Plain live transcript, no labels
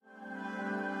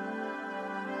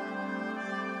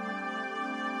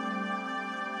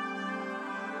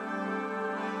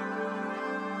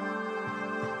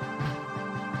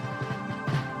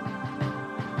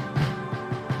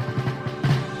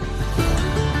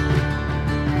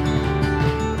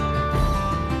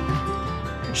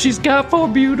She's got 4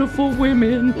 beautiful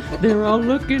women. They're all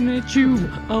looking at you.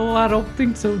 Oh, I don't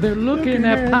think so. They're looking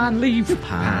at Pine Leaf.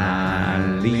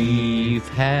 Pine Leaf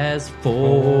has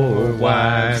 4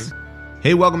 wives.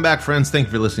 Hey, welcome back, friends. Thank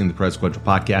you for listening to the Presequential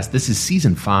Podcast. This is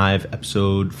Season 5,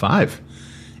 Episode 5.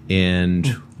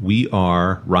 And we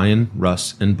are Ryan,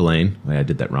 Russ, and Blaine. Wait, I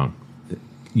did that wrong.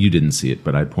 You didn't see it,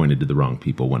 but I pointed to the wrong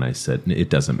people when I said it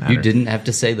doesn't matter. You didn't have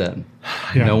to say that.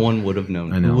 Yeah. No one would have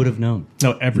known. I know. Who would have known?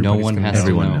 No, everyone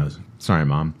knows. Sorry,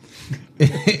 Mom.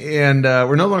 And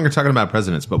we're no longer talking about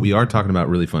presidents, but we are talking about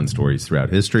really fun stories throughout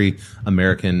history,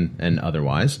 American and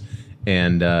otherwise.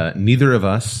 And neither of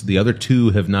us, the other two,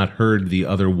 have not heard the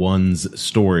other one's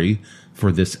story for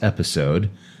this episode.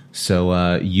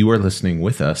 So you are listening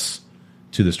with us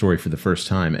to the story for the first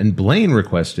time. And Blaine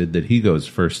requested that he goes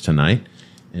first tonight.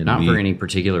 And Not for any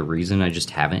particular reason. I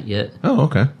just haven't yet. Oh,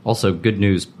 okay. Also, good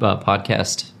news.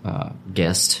 Podcast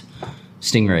guest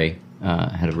Stingray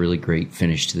had a really great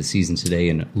finish to the season today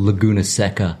in Laguna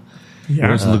Seca. Yeah.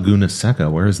 Where's Laguna Seca?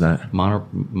 Where is that?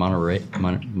 Monterey.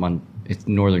 It's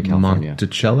Northern California.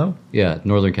 Monticello? Yeah,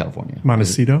 Northern California.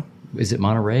 Montecito? Is it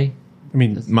Monterey? I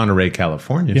mean, Monterey,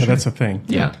 California. yeah, sure. that's a thing.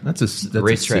 Yeah. That's The a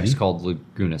racetrack's city. called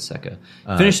Laguna Seca.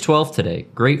 Finished 12th today.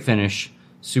 Great finish.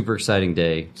 Super exciting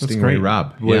day. That's Stingray great.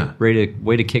 Rob. Way, Yeah.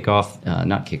 way to kick off.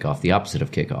 Not kick off. The opposite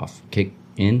of kick off. Kick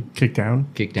in. Kick down.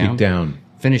 Kick down. Kick down.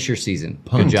 Finish your season.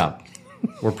 Pumped. Good job.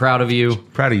 We're proud of you.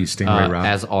 Proud of you, Stingray Rob.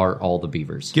 As are all the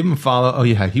Beavers. Give him a follow. Oh,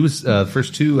 yeah. He was the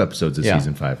first 2 episodes of Yeah.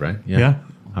 Season 5, right? Yeah.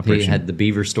 He had the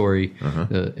Beaver story,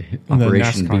 the And the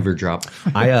Operation NASCAR. Beaver Drop.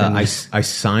 I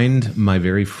signed my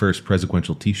very first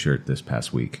Presequential T-shirt this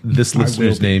past week. This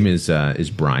listener's name is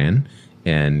Brian,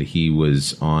 and he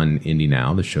was on Indie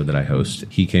Now, the show that I host.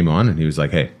 He came on and he was like,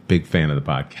 "Hey, big fan of the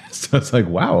podcast." I was like,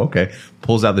 "Wow, okay."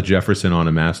 Pulls out the Jefferson on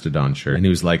a Mastodon shirt, and he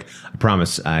was like, "I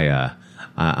promise,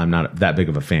 I'm not that big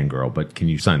of a fangirl, but can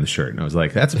you sign the shirt?" And I was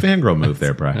like, "That's a fangirl move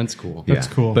there, Brian." That's cool. That's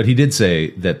cool. But he did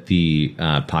say that the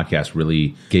podcast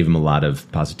really gave him a lot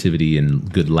of positivity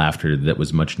and good laughter that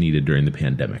was much needed during the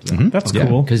pandemic. Mhm. That's Yeah.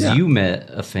 cool. Because you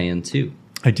met a fan too.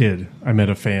 I did. I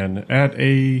met a fan at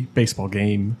a baseball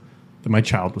game that my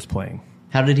child was playing.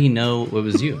 How did he know it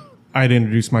was you? I had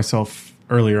introduced myself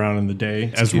earlier on in the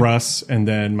day as cute. Russ, and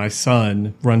then my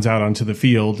son runs out onto the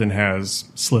field and has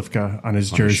Slivka on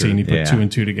his jersey, shirt. and he put Yeah. 2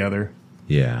 and 2 together.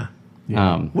 Yeah.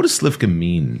 Um, What does Slivka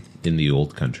mean in the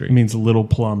old country? It means little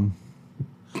plum.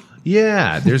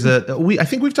 Yeah, there's I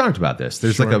think we've talked about this.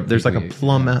 There's like a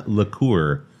plum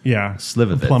liqueur. Yeah.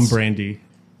 Slivovitz. Plum brandy.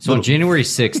 So on January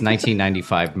 6,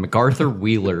 1995, MacArthur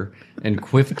Wheeler and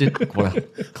Clifton. I love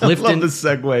the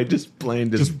segue. Just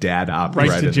plain dad hop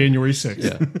Right to in. January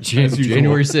 6th.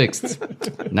 January 6th,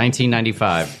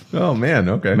 1995. Oh man,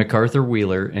 okay. MacArthur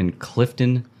Wheeler and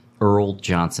Clifton Earl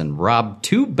Johnson robbed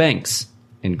 2 banks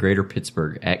in Greater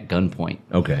Pittsburgh at gunpoint.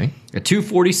 Okay. At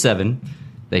 2:47,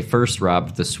 they first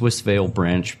robbed the Swissvale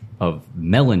branch of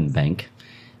Mellon Bank,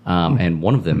 and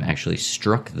one of them actually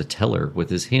struck the teller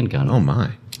with his handgun. Oh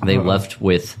my. They left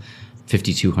with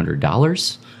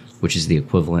 $5,200, which is the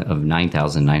equivalent of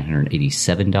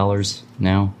 $9,987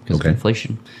 now because Okay. of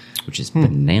inflation, which is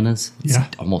bananas. It's Yeah.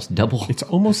 almost double. It's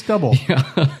almost double.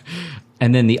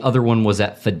 And then the other one was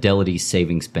at Fidelity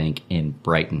Savings Bank in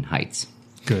Brighton Heights.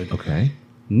 Good. Okay.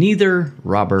 Neither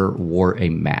robber wore a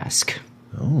mask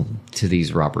Oh. to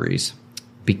these robberies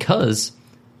because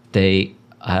they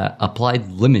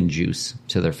applied lemon juice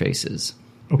to their faces.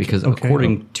 Because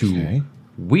according to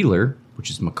Wheeler, which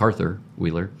is MacArthur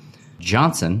Wheeler,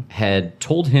 Johnson had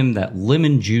told him that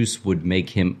lemon juice would make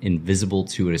him invisible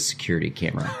to a security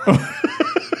camera.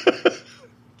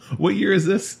 What year is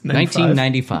this?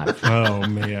 1995. Oh,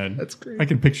 man. That's great. I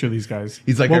can picture these guys.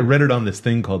 He's like, I read it on this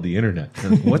thing called the internet.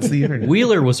 What's the internet?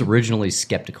 Wheeler was originally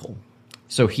skeptical,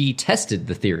 so he tested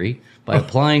the theory by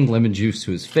applying lemon juice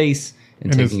to his face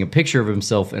and taking a picture of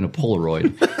himself in a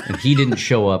Polaroid, and he didn't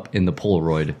show up in the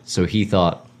Polaroid, so he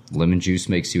thought lemon juice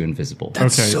makes you invisible.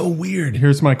 That's Okay. so weird.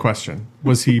 Here's my question.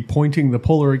 Was he pointing the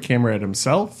Polaroid camera at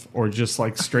himself or just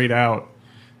like straight out?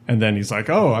 And then he's like,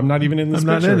 oh, I'm not even in this I'm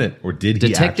not picture. in it. Or did he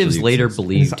Detectives actually later exist?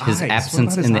 believed His his eyes. absence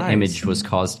What about in his the eyes? image was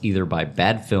caused either by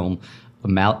bad film, a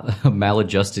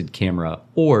maladjusted camera,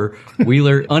 or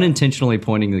Wheeler unintentionally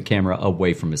pointing the camera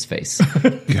away from his face.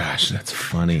 Gosh, that's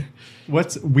funny.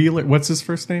 What's Wheeler? What's his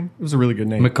first name? It was a really good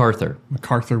name. MacArthur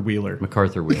Wheeler.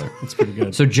 Macarthur Wheeler. That's pretty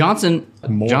good. So Johnson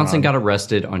Moron. got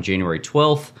arrested on January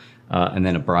 12th, and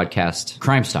then a broadcast,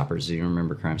 Crime Stoppers, do you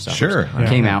remember Crime Stoppers? Sure.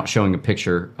 Came out showing a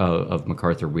picture of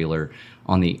MacArthur Wheeler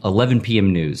on the 11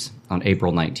 p.m. news on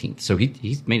April 19th. So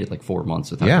he's made it like 4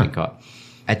 months without being caught.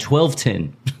 At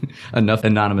 12:10, enough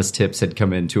anonymous tips had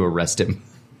come in to arrest him.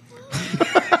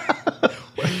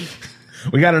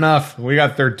 We got enough. We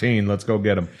got 13. Let's go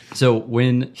get them. So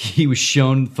when he was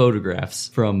shown photographs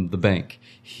from the bank,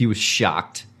 he was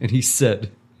shocked and he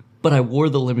said, "But I wore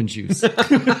the lemon juice.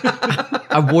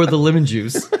 I wore the lemon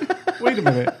juice." Wait a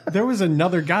minute. There was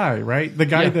another guy, right? The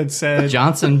guy that said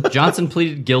Johnson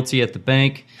pleaded guilty at the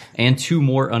bank and 2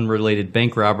 more unrelated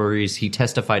bank robberies. He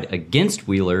testified against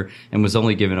Wheeler and was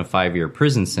only given a 5-year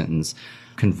prison sentence.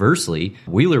 Conversely,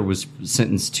 Wheeler was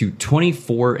sentenced to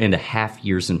 24 and a half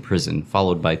years in prison,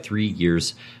 followed by 3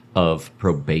 years of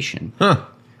probation. Huh.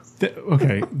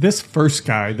 Okay, this first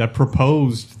guy that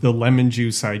proposed the lemon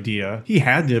juice idea, he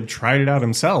had to have tried it out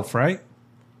himself, right?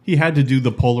 He had to do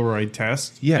the Polaroid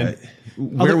test. Yeah.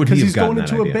 Where would he have he's gotten going that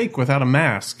into idea? a bank without a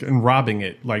mask and robbing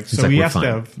it. He's So like, he we're has fine. to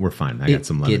have... We're fine. I got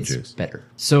some lemon Gets juice. better.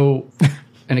 So,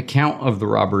 an account of the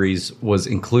robberies was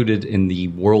included in the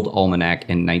World Almanac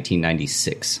in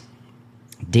 1996.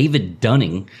 David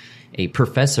Dunning, a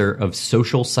professor of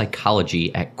social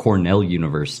psychology at Cornell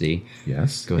University.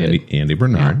 Yes. Go ahead. Andy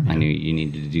Bernard. I knew you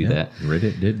needed to do that. Read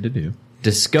it, did to do.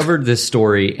 Discovered this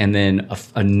story and then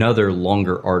another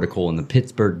longer article in the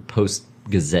Pittsburgh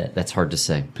Post-Gazette. That's hard to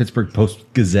say. Pittsburgh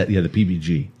Post-Gazette, the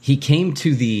PBG. He came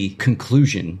to the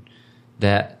conclusion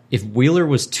that if Wheeler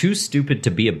was too stupid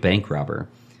to be a bank robber,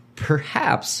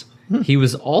 perhaps he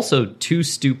was also too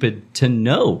stupid to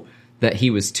know that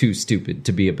he was too stupid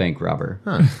to be a bank robber,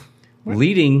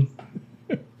 leading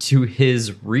to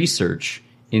his research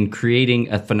in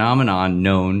creating a phenomenon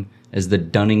known as the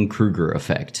Dunning-Kruger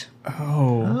effect.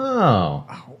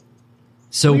 Oh.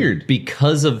 So Weird.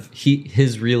 because of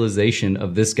his realization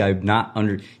of this guy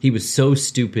he was so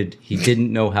stupid, he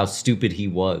didn't know how stupid he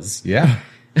was. Yeah.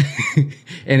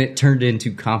 And it turned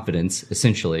into confidence,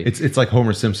 essentially. It's like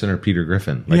Homer Simpson or Peter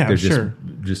Griffin. Like Yeah, they're sure.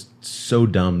 just so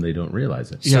dumb they don't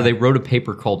realize it. So they wrote a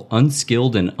paper called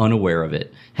Unskilled and Unaware of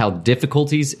It, How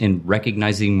Difficulties in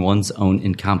Recognizing One's Own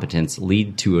Incompetence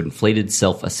Lead to Inflated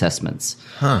Self-Assessments.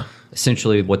 Huh.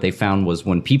 Essentially, what they found was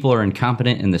when people are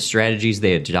incompetent in the strategies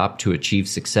they adopt to achieve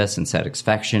success and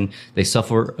satisfaction, they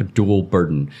suffer a dual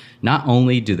burden. Not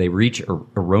only do they reach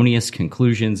erroneous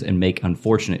conclusions and make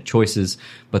unfortunate choices,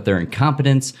 but their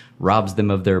incompetence robs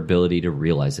them of their ability to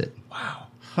realize it. Wow.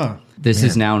 Huh. This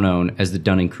is now known as the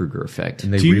Dunning-Kruger effect.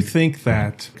 And they Do you reap- think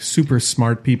that super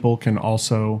smart people can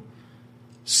also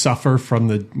suffer from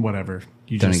the whatever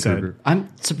you just Dunning-Kruger. said? I'm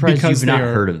surprised Because you've not they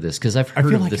are- heard of this because I've I heard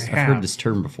feel of like this. I I've heard have. this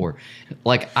term before.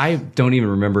 Like I don't even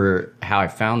remember how I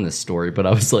found this story, but I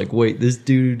was like, wait, this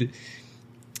dude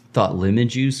thought lemon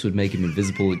juice would make him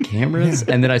invisible to cameras,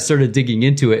 and then I started digging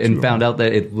into it and found out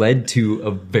that it led to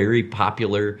a very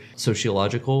popular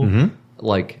sociological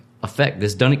like effect.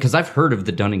 This Dunning, because I've heard of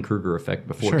the Dunning-Kruger effect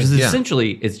before. Sure. Because Yeah.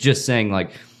 essentially, it's just saying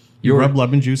like You rub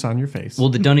lemon juice on your face. well,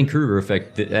 the Dunning-Kruger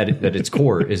effect at its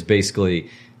core is basically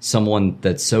someone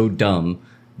that's so dumb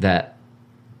that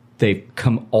they've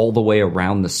come all the way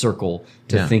around the circle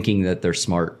to Yeah. thinking that they're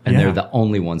smart, and Yeah. they're the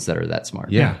only ones that are that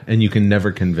smart. Yeah. And you can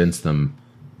never convince them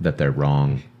that they're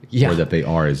wrong Yeah. or that they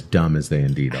are as dumb as they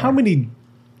indeed are. How many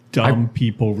dumb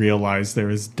people realize they're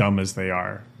as dumb as they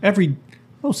are?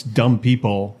 Most dumb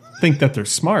people think that they're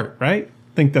smart, right?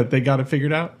 Think that they got it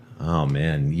figured out. Oh,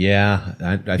 man. Yeah.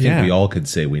 I think Yeah. we all could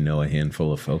say we know a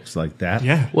handful of folks like that.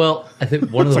 Yeah. Well, I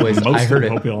think one of the like ways most I heard of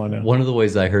the it, people I know. one of the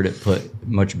ways I heard it put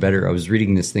much better. I was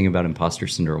reading this thing about imposter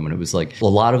syndrome, and it was like a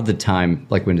lot of the time,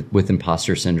 like with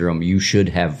imposter syndrome, you should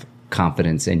have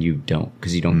confidence and you don't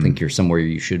because you don't think you're somewhere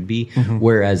you should be.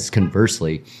 Whereas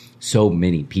conversely, so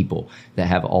many people that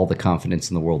have all the confidence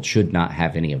in the world should not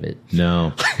have any of it.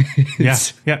 No. Yeah.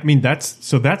 Yeah. I mean, that's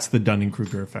the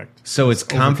Dunning-Kruger effect. So it's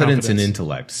confidence and overconfidence.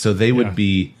 intellect. So they would Yeah.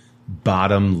 be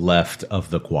bottom left of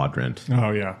the quadrant,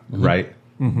 Oh, yeah. right?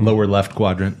 Lower left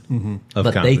quadrant of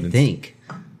But confidence. they think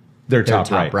they're they're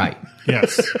top, right.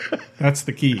 Yes. That's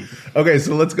the key. Okay,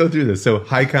 so let's go through this. So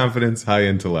high confidence, high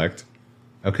intellect.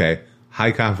 Okay.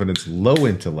 High confidence, low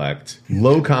intellect.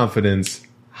 Low confidence,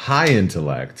 high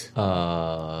intellect.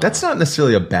 That's not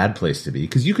necessarily a bad place to be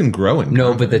because you can grow in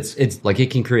No, but confidence. it's like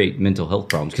it can create mental health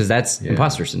problems because that's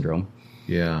imposter syndrome,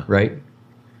 Yeah. right?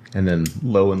 And then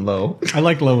low and low. I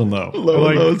like low and low. Low I and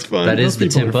like, low is fun. That is the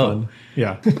people are tempo. fun.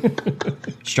 Yeah.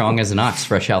 Strong as an ox,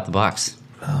 fresh out the box.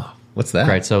 What's that?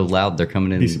 Cried so loud they're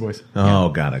coming in. Beastie Boys. Oh,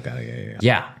 got it.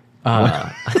 Yeah.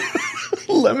 Yeah.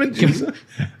 Lemon juice.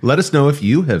 Let us know if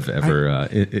you have ever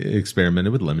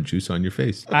experimented with lemon juice on your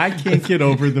face. I can't get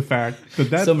over the fact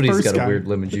that Somebody's first got guy, a weird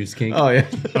lemon juice kink. Oh, yeah.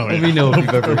 Oh, Let yeah. me know if you've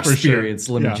ever For sure. experienced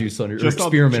lemon Yeah. juice on your Just or on-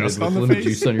 experimented just with on the lemon face.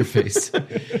 juice on your face.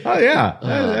 Oh, yeah.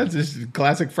 That's just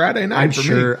classic Friday night I'm for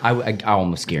sure. me. I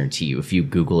almost guarantee you, if you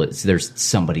Google it, there's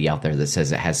somebody out there that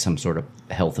says it has some sort of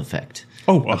health effect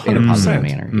Oh, in a positive 100%.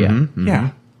 manner. Yeah. Yeah.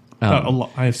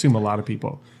 I assume a lot of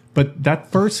people. But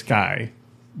that first guy,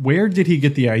 where did he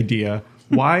get the idea?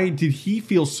 Why did he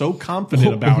feel so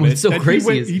confident about it? What's so that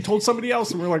crazy he told somebody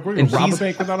else, and we're like, we're going to rob a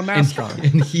bank without a mask on.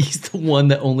 And he's the one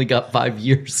that only got 5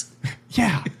 years.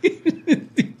 Yeah.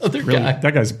 The other guy.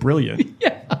 That guy's brilliant.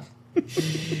 Yeah.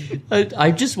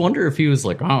 I just wonder if he was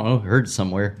like, I don't know, heard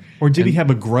somewhere. Or did he have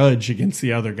a grudge against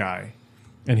the other guy?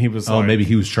 And he was like... maybe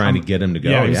he was trying to get him to go.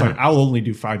 Yeah, he was like, I'll only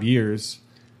do 5 years.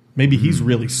 Maybe he's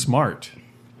really smart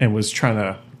and was trying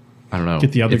to I don't know.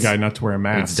 get the other guy not to wear a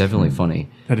mask. It's definitely funny.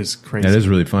 That is crazy. That is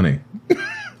really funny.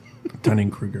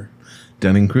 Dunning-Kruger.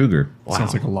 Dunning-Kruger. Wow.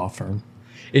 Sounds like a law firm.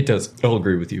 It does. I'll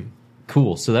agree with you.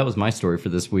 Cool. So that was my story for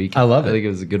this week. I love it. I think it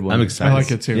was a good one. I'm excited. I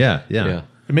like it too. Yeah. Yeah.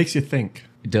 It makes you think.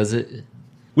 Does it?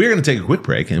 We're going to take a quick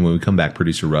break, and when we come back,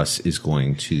 producer Russ is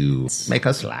going to make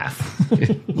us laugh.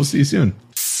 We'll see you soon.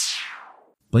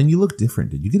 Blaine, you look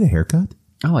different. Did you get a haircut?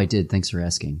 Oh, I did. Thanks for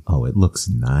asking. Oh, it looks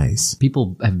nice.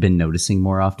 People have been noticing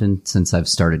more often since I've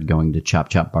started going to Chop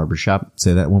Chop Barbershop.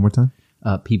 Say that one more time.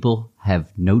 People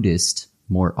have noticed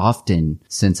more often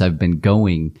since I've been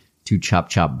going to Chop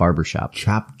Chop Barbershop.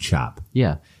 Chop Chop.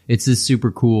 Yeah. It's this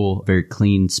super cool, very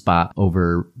clean spot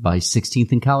over by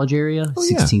 16th and College area. Oh,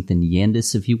 yeah. 16th and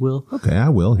Yandis, if you will. Okay, I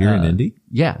will. Here in Indy.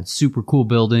 Yeah, it's super cool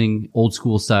building, old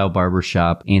school style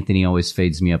barbershop. Anthony always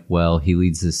fades me up well. He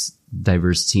leads this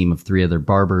diverse team of 3 other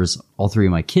barbers. All 3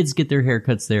 of my kids get their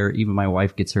haircuts there. Even my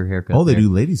wife gets her haircut Oh, they there.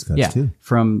 do ladies' cuts too.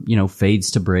 From,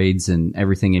 fades to braids and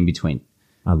everything in between.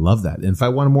 I love that. And if I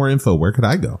wanted more info, where could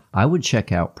I go? I would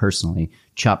check out personally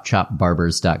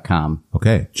chopchopbarbers.com.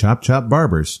 Okay,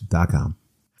 chopchopbarbers.com.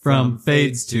 From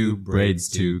fades to braids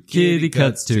to kitty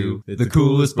cuts to the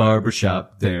coolest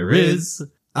barbershop there is.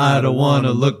 I don't want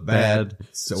to look bad,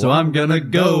 so I'm gonna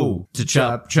go to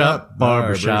Chop Chop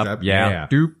Barbershop. Yeah.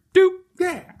 Doop, doop.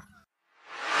 Yeah.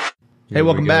 Hey,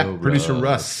 welcome back, producer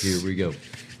Russ. Here we go.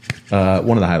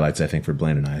 One of the highlights, I think, for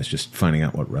Blaine and I is just finding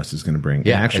out what Russ is going to bring.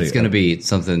 Yeah, And it's going to be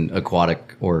something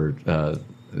aquatic or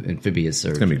amphibious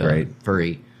or gonna be great.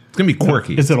 furry. It's going to be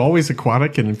quirky. Is it always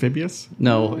aquatic and amphibious?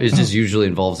 No, it just usually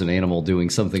involves an animal doing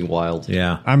something wild.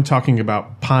 Yeah. I'm talking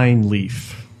about pine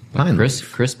leaf. Pine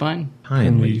Chris Pine?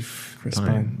 Pine leaf. leaf. Chris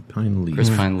Pine leaf. Chris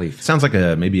Pine Leaf. Sounds like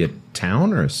maybe a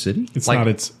town or a city. It's Like-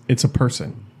 not. It's a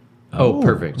person. Oh,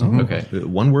 perfect. Okay.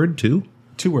 One word, two?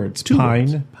 2 words. Two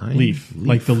Pine, words. Pine leaf. leaf.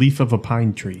 Like the leaf of a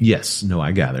pine tree. Yes. No,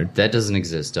 I gathered. That doesn't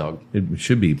exist, dog. It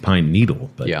should be pine needle,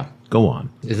 but Yeah. go on.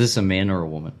 Is this a man or a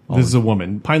woman? This is a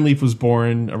woman. Pine Leaf was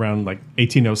born around like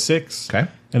 1806. Okay.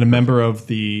 And a member of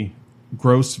the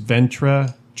Gros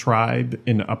Ventre tribe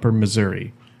in Upper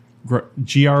Missouri.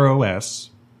 GROS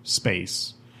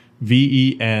space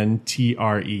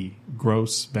VENTRE.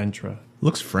 Gros Ventre.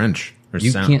 Looks French. Or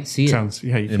You sound. can't see it. Sounds,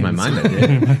 yeah, you In my can't mind, I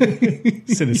did.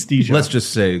 see- synesthesia. Let's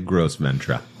just say gross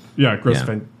ventre. Yeah, Gros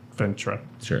Yeah. Ventre.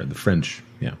 Sure. The French.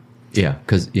 Yeah. Yeah,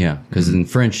 because in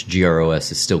French,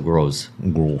 GROS is still gros.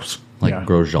 Gross. Like Yeah.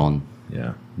 Grosjean.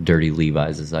 Yeah. Dirty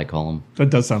Levi's, as I call them. That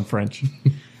does sound French.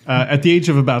 At the age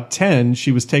of about 10,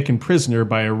 she was taken prisoner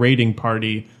by a raiding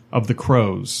party of the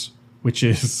Crows, which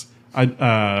is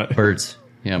Birds.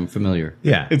 Yeah, I'm familiar.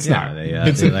 Yeah. It's yeah, not. They,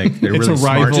 It's they're a- like, they're it's really a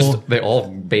smart. rival- Just They all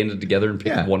banded together and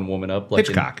picked Yeah. one woman up. Like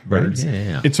in Hitchcock. Birds. Right?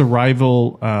 Yeah. it's a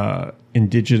rival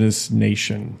indigenous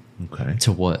nation Okay.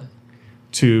 To what?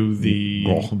 to the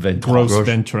Gros Ventre. Gros Gros-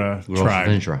 Ventre Gros tribe.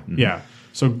 Ventre. Yeah.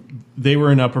 So they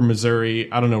were in Upper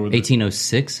Missouri. I don't know where.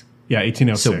 1806? Yeah,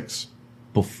 1806.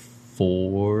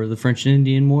 Before the French and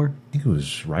Indian War? I think it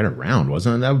was right around,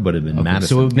 wasn't it? That would have been Madison.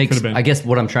 So it makes, Could've been. I guess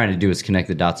what I'm trying to do is connect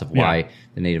the dots of why Yeah.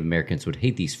 the Native Americans would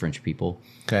hate these French people.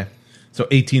 Okay. So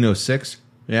 1806.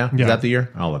 Yeah. Yeah. Is that the year?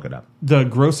 I'll look it up. The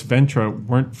Gros Ventre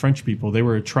weren't French people. They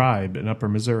were a tribe in Upper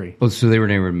Missouri. Oh, so they were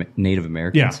Native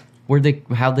Americans?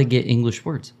 Yeah. How'd they get English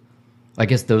words? I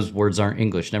guess those words aren't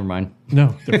English. Never mind.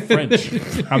 No, they're French.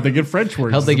 How'd they get French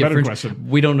words? How'd they is a get better French? question.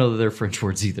 We don't know that they're French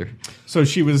words either. So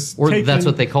she was Or taken, that's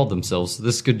what they called themselves.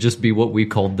 This could just be what we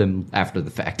called them after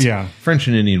the fact. Yeah. French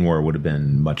and Indian War would have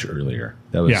been much earlier.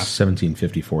 That was Yeah.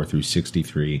 1754 through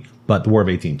 63. But the War of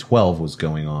 1812 was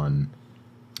going on.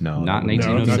 No. Not in that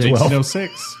No, would've not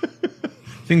 1806. 1806.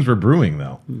 Things were brewing,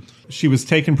 though. She was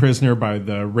taken prisoner by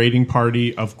the raiding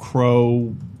party of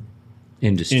Crow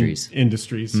Industries.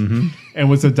 Industries and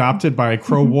was adopted by a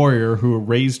Crow warrior who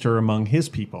raised her among his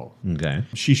people. Okay.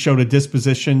 She showed a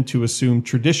disposition to assume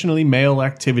traditionally male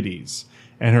activities,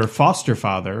 and her foster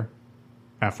father,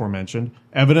 aforementioned,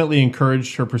 evidently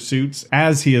encouraged her pursuits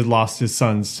as he had lost his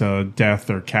sons to death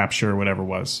or capture or whatever it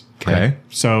was. Okay.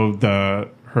 So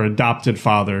her adopted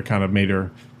father kind of made her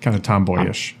kind of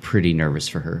tomboyish. Pretty nervous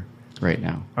for her right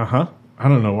now. I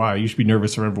don't know why. You should be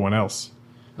nervous for everyone else.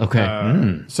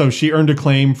 Okay. So she earned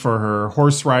acclaim for her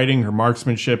horse riding, her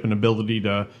marksmanship, and ability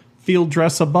to field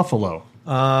dress a buffalo.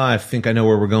 I think I know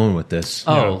where we're going with this.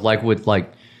 Oh, like with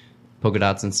like polka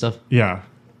dots and stuff? Yeah.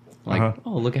 Like,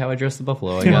 oh, look how I dressed the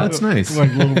buffalo. I Yeah, got. that's nice.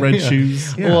 Like little red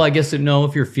shoes. Well, I guess no.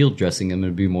 If you're field dressing them,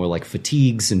 it'd be more like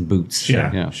fatigues and boots.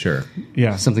 Yeah. Sure.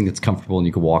 Yeah. Something that's comfortable and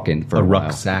you can walk in for a, A while.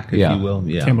 rucksack, if Yeah. you will.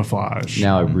 Yeah. Camouflage.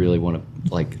 Now I really want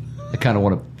to like. I kind of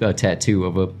want a tattoo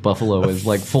of a buffalo as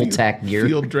like full tack gear.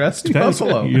 Field dressed That is-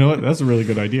 buffalo. You know what? That's a really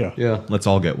good idea. Yeah. Let's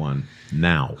all get one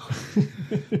now.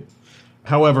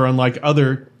 However, unlike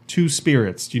other two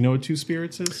spirits, do you know what two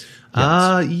spirits is?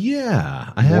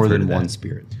 Yeah. I have More heard than of that. one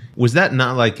spirit. Was that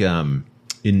not like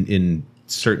in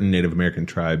certain Native American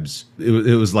tribes?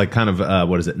 It was like kind of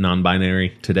what is it,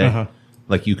 non-binary today? Uh-huh.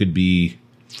 Like you could be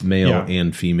male Yeah.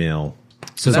 and female.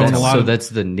 So, So in a lot of- that's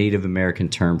the Native American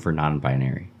term for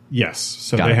non-binary. Yes.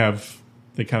 So Got they it.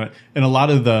 they kind of, and a lot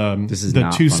of the This is the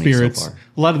not two funny so spirits, far.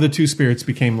 a lot of the two spirits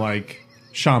became like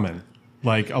shaman.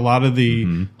 Like a lot of the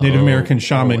Native American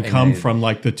shaman and come they from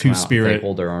like the two Wow, if spirit. They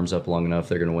hold their arms up long enough,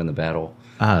 they're going to win the battle.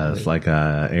 It's like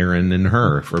Aaron and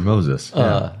her for Moses.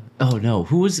 Oh no,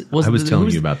 who was I was telling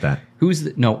who's- you about that Who's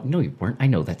the, no, you weren't. I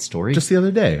know that story. just the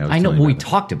other day. I know. telling Well, you we about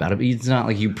talked about it, but it's not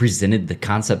like you presented the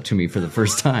concept to me for the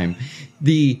first time.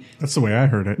 The That's the way I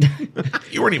heard it. it.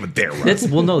 You weren't even there, Russ. that's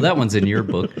well, no, that one's in your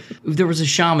book. There was a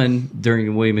shaman during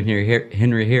a William and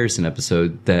Henry Harrison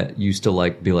episode that used to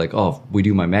like be like, "Oh, if we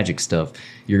do my magic stuff,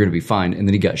 you're going to be fine." And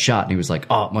then he got shot, and he was like,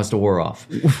 "Oh, it must have wore off."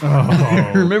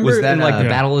 Remember Was that, in like the yeah.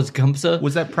 Battle of Tecumseh?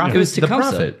 Was that prophet? It was The Tecumseh.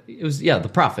 prophet. It was the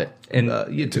prophet. And it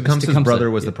was Tecumseh's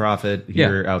brother was the prophet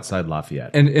here Yeah. outside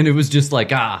Lafayette. and it was just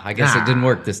like, I guess it didn't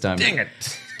work this time. Dang it.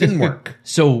 Didn't work.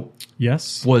 So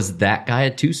Yes. was that guy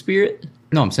a two spirit?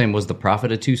 No, I'm saying was the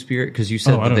prophet a two spirit? Because you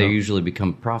said I that don't they know. usually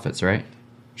become prophets, right?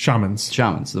 Shamans.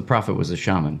 Shamans. The prophet was a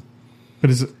shaman.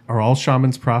 But are all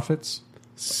shamans prophets?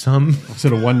 Some. Is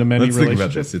it a one-to-many Let's think about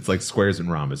relationship? this. It's like squares and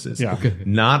rhombuses. Yeah. Okay.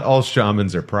 Not all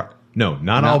shamans are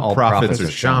not all prophets are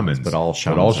shamans, but all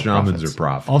shamans are shamans prophets. are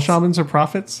prophets. All shamans are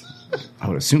prophets? I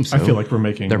would assume so. I feel like we're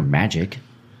making they're magic.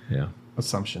 Yeah.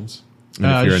 assumptions.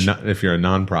 And if you're a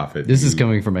non-profit, This is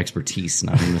coming from expertise,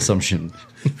 not an assumption.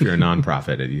 if you're a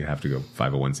non-profit, you have to go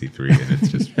 501c3,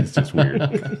 and it's just weird.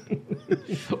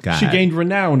 God. She gained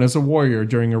renown as a warrior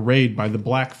during a raid by the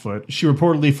Blackfoot. She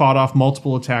reportedly fought off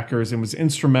multiple attackers and was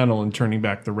instrumental in turning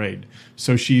back the raid.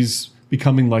 So she's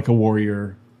becoming like a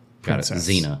warrior Got it. princess.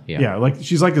 Xena, yeah. Yeah, like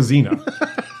she's like a Xena.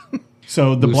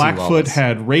 So the Lucy Blackfoot Lawless.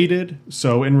 had raided.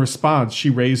 So in response, she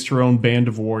raised her own band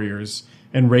of warriors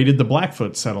and raided the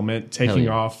Blackfoot settlement, taking yeah.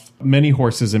 off many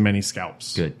horses and many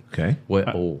scalps. Good. Okay. What?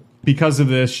 Oh, Because of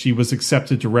this, she was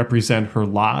accepted to represent her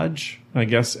lodge. I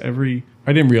guess I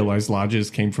didn't realize lodges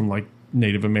came from like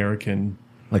Native American.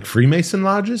 Like Freemason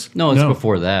lodges? no, it's No.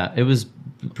 before that. It was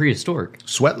prehistoric.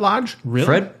 Sweat lodge?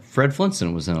 Really? Fred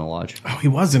Flintstone was in a lodge. Oh, he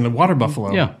was in a water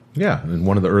buffalo. Yeah. Yeah, and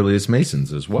one of the earliest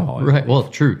Masons as well. Right. Well,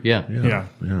 true. Yeah. Yeah.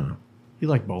 Yeah. He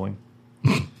liked bowling.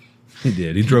 He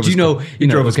did. He drove Do his you know? car. You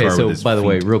know. drove his Okay. car So, with his by the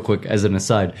way, feet. real quick, as an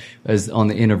aside, as on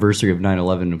the anniversary of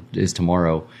 9/11 is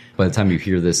tomorrow. By the time you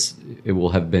hear this, it will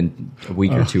have been a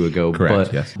week or two ago. correct,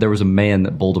 But yes. there was a man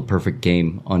that bowled a perfect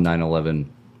game on 9/11,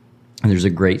 and there's a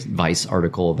great Vice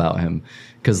article about him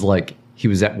because, like, he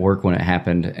was at work when it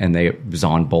happened, and it was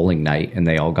on bowling night, and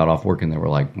they all got off work, and they were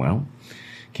like, "Well,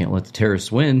 can't let the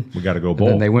terrorists win. We gotta go And bowl."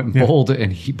 then they went and bowled,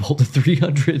 and he bowled a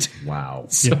 300. Wow.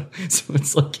 So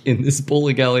it's like in this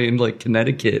bowling alley in like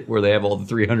Connecticut where they have all the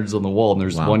 300s on the wall, and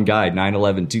there's Wow. one guy,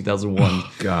 9/11, 2001.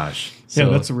 Gosh. Yeah,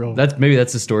 that's a real. Maybe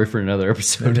that's a story for another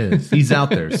episode. It is. He's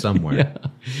out there somewhere.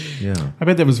 Yeah. I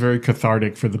bet that was very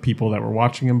cathartic for the people that were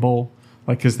watching him bowl.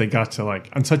 Like, because they got to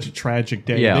like on such a tragic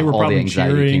day. Yeah, they were all the probably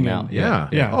anxiety cheering. came and- out. Yeah.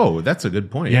 Yeah. Oh, that's a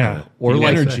good point. Yeah. Or the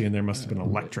like- energy in there must have been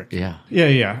electric. Yeah.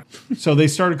 Yeah. So they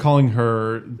started calling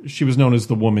her, she was known as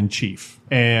the Woman Chief.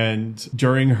 And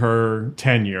during her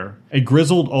tenure, a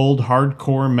grizzled old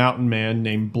hardcore mountain man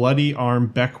named Bloody Arm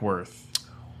Beckworth.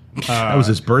 That was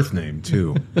his birth name,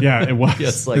 too. Yeah, it was.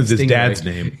 Yes, It like was his Stingray. dad's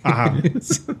name.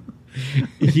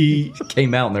 He,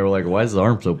 Came out and they were like, "Why is his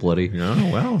arm so bloody?" Oh,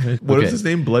 well. What Okay. is his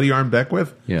name? Bloody Arm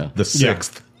Beckwith? Yeah. The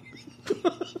sixth.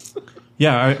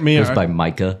 yeah, I mean, It was by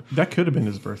Micah. that could have been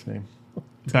his birth name.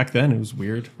 Back then, it was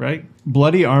weird, right?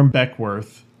 Bloody Arm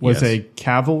Beckworth was Yes. a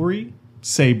cavalry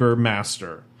saber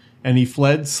master, and he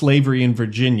fled slavery in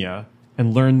Virginia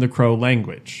and learned the Crow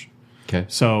language. Okay.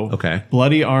 So, Okay.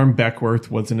 Bloody Arm Beckworth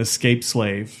was an escaped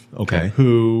slave Okay.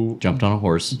 who Jumped on a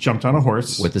horse jumped on a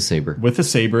horse with a saber. with a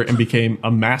saber and became a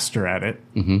master at it.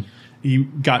 Mm-hmm. he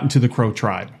got into the Crow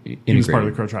tribe. He was part of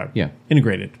the Crow tribe. Yeah.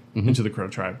 Integrated into the Crow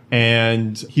tribe.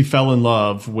 And he fell in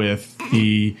love with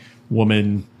the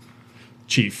woman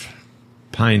chief.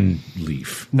 Pine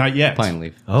Leaf. Not yet. Pine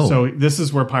Leaf. Oh. So this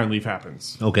is where Pine Leaf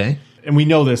happens. Okay. And we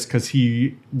know this because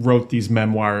he wrote these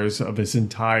memoirs of his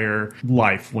entire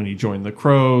life when he joined the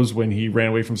Crows, when he ran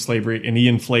away from slavery, and he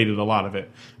inflated a lot of it.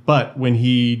 But when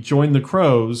he joined the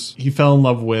Crows, he fell in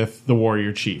love with the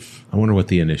warrior chief. I wonder what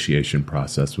the initiation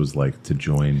process was like to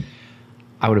join.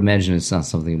 I would imagine it's not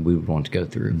something we would want to go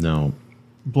through. No.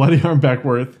 Bloody Arm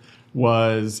Beckworth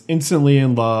was instantly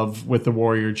in love with the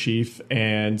warrior chief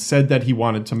and said that he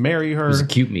wanted to marry her. It was a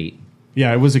cute meet.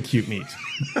 Yeah, it was a cute meet.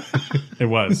 It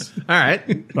was. All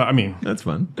right. But I mean, That's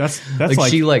fun. that's Like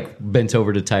she like bent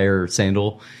over to tie her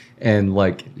sandal, and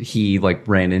like he like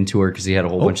ran into her because he had a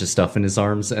whole bunch of stuff in his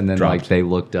arms, and then Dropped. like they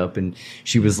looked up, and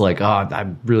she was like, "Oh,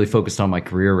 I'm really focused on my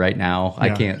career right now. I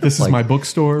yeah, can't." This like, is my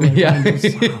bookstore. Right Yeah. now.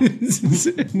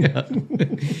 Yeah.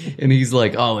 And he's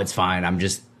like, "Oh, it's fine. I'm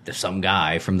just some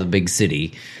guy from the big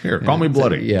city." Here, call me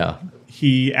Bloody. Yeah.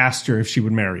 He asked her if she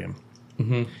would marry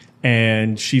him.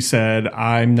 And she said,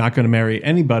 I'm not going to marry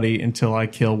anybody until I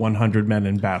kill 100 men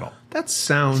in battle. That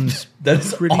sounds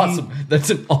That's awesome.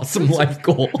 That's an awesome life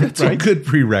goal. It's a good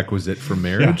prerequisite for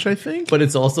marriage, I think. But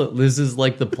it's also, this is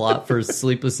like the plot for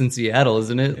Sleepless in Seattle,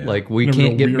 isn't it? Like, we In a can't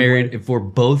real get weird married way. if we're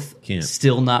both Can't.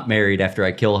 still not married after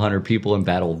I kill 100 people in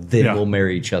battle. Then Yeah. we'll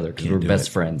marry each other because we're do best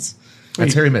it. friends.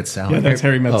 That's Harry Met Sally. Yeah, that's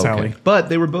Harry Met Oh, okay. Sally. But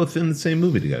they were both in the same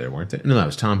movie together, weren't they? No, that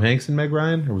was Tom Hanks and Meg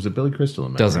Ryan, or was it Billy Crystal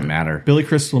and Meg Doesn't Ryan? matter. Billy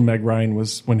Crystal and Meg Ryan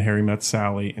was when Harry Met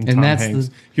Sally and Tom that's Hanks.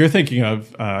 the- You're thinking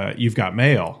of You've Got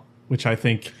Mail, which I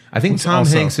think was Tom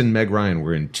also- Hanks and Meg Ryan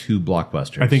were in two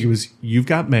blockbusters. I think it was You've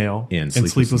Got Mail and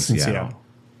Sleepless in Seattle.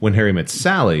 When Harry Met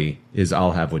Sally is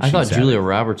I'll Have What I She thought Said. Julia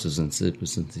Roberts was in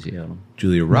Sleepless in Seattle.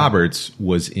 Julia Roberts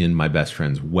was in my best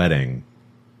friend's wedding.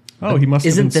 Oh, he must have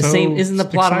Isn't been the so same? Isn't the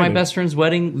plot of My excited. Best Friend's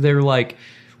Wedding? They're like,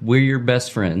 we're your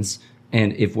best friends,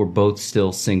 and if we're both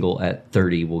still single at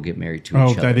 30, we'll get married to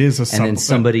each other. that is a and then sub-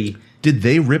 somebody. Did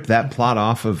they rip that plot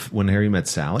off of When Harry Met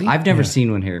Sally? I've never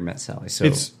seen When Harry Met Sally, so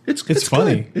It's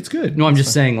funny. Good. It's good. no, I'm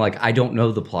just saying, like, I don't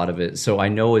know the plot of it, so I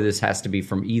know this has to be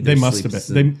from either. They must have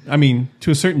been. I mean,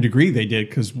 to a certain degree, they did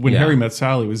because when Yeah. Harry Met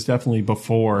Sally was definitely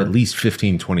before. At least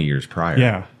 15, 20 years prior.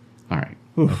 Yeah, All right,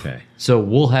 Okay. so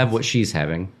we'll have what she's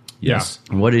having. Yes.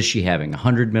 And what is she having?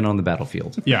 100 men on the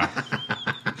battlefield. yeah.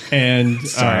 And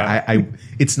Sorry, I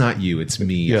it's not you, it's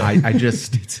me. I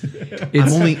just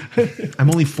I'm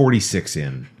only 46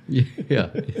 in. Yeah.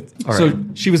 All so right.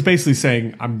 she was basically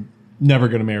saying, "I'm never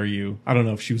going to marry you." I don't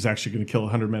know if she was actually going to kill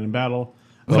 100 men in battle.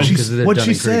 Well, because of the What'd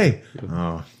she Dunning-Kruger. say?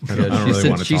 Oh, I don't She really said,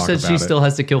 want to she talk said about she it. still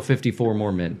has to kill 54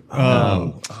 more men.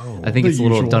 I think it's a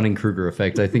little usual. Dunning-Kruger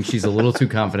effect. I think she's a little too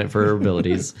confident for her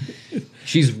abilities.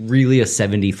 She's really a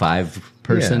 75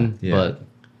 person, Yeah, yeah. but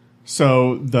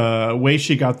So the way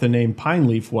she got the name Pine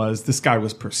Leaf was this guy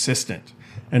was persistent.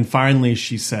 And finally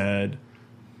she said,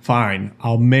 "Fine,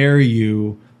 I'll marry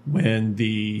you when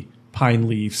the pine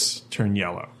leaves turn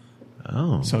yellow."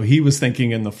 Oh. So he was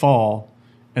thinking in the fall,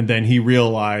 and then he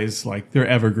realized like they're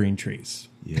evergreen trees.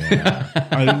 Yeah.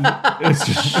 It's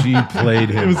just, She played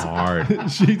him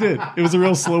hard. she did. It was a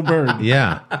real slow burn.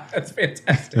 Yeah. that's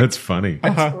fantastic. That's funny.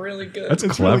 That's really good. That's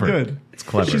It's clever. really good. It's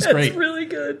clever. She's great. really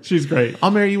good. She's great.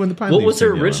 I'll marry you when the pine What leaves was her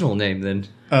turn yellow. original name then?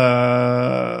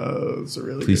 It's a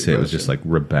really Please good say it was question. just like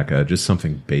Rebecca, just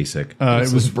something basic.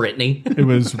 It was Brittany. It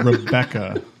was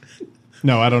Rebecca.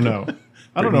 No, I don't know.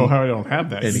 I don't know how I don't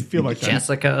have that. I feel like that.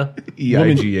 Jessica.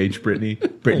 EIGH Brittany.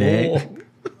 Brittany. Oh.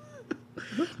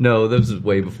 No, that was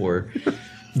way before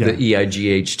the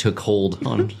EIGH took hold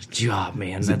on. Oh,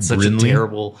 man, that's such Brinley? a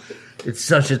terrible. It's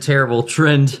such a terrible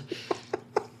trend.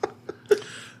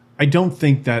 I don't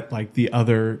think that like the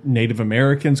other Native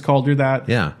Americans called her that.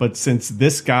 Yeah. But since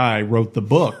this guy wrote the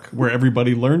book where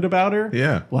everybody learned about her,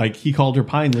 Yeah. like he called her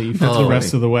Pine Leaf the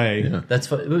rest of the way. Yeah. That's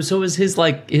fun. So it was his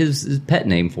like his pet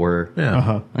name for her,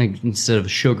 Yeah. like instead of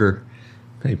Sugar.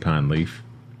 Hey, Pine Leaf.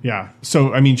 Yeah.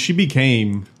 So I mean, she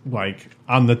became like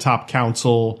on the top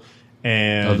council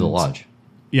and Of the lodge.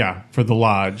 Yeah, for the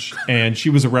lodge, and she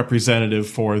was a representative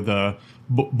for the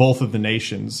both of the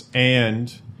nations,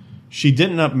 and she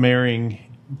did not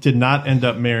end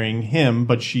up marrying him,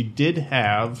 but she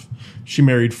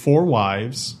married 4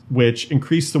 wives, which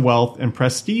increased the wealth and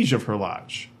prestige of her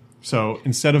lodge. So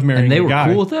instead of marrying And they a were guy,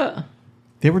 cool with that.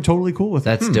 they were totally cool with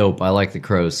That's dope. I like the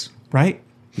crows. it, right?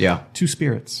 Yeah, 2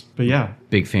 spirits, but yeah,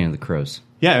 big fan of the crows.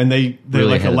 yeah, and they Really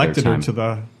like ahead of their elected her time. to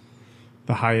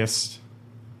the highest.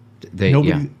 They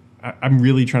Nobody. yeah. I'm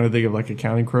really trying to think of like a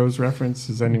Counting Crows reference.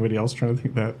 Is anybody else trying to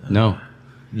think that? No,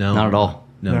 No. not at all.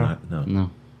 No, No. not, no.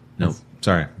 No. No,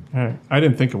 sorry. All right. I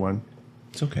didn't think of one.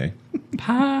 It's okay.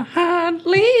 Pine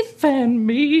leaf and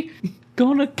me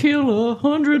gonna kill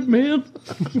 100 men.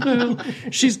 Well,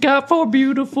 she's got 4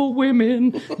 beautiful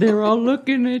women. They're all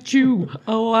looking at you.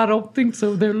 Oh, I don't think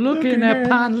so. They're looking at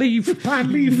Pine Leaf.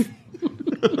 Pine leaf.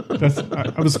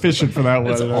 I was fishing for that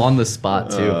one. It's on the spot,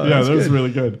 too. Yeah, that was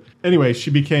really good. Anyway, she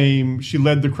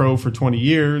led the Crow for 20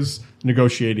 years,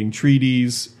 negotiating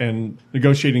treaties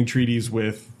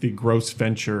with the Gross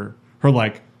Venture, her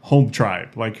like home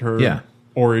tribe, like her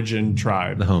origin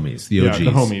tribe. The homies, the OGs. Yeah,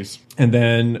 the homies. And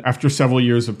then after several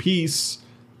years of peace,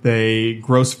 the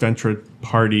Gross Venture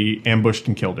party ambushed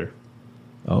and killed her.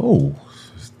 Oh,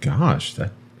 gosh.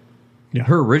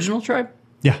 Her original tribe?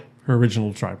 Yeah, her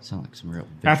original tribe. Sound like some real.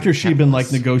 After she'd been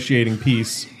like negotiating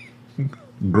peace.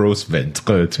 Gross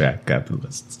venture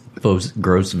capitalists.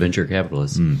 Gross venture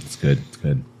capitalists. It's good. It's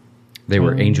good. They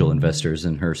were angel investors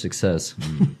in her success.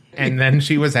 And then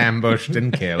she was ambushed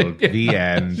and killed. The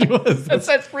end.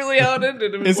 That's really how it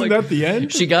ended. It was Isn't that the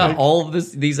end? She got all of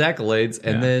these accolades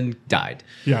and then died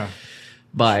Yeah.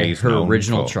 by She's her known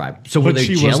original for- tribe. So were But they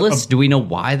she was jealous? Do we know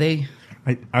why they?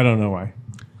 I don't know why.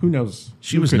 Who knows?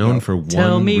 She was known for one.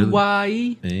 Tell me really-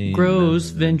 why Gross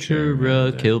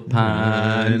Ventura killed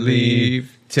Pine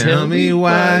Leaf. Tell me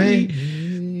why.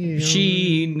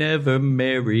 She never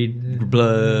married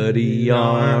Bloody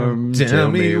Arm. Tell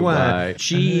me why.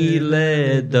 She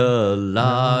led the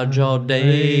lodge all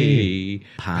day.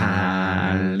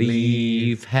 Pine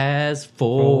Leaf has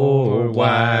 4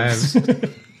 wives.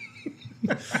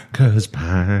 'Cause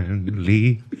Pine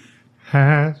Leaf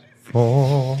has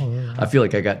 4. I feel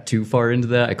like I got too far into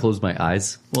that. I closed my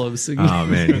eyes while I was singing. Oh,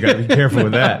 man. You got to be careful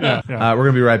with that. We're going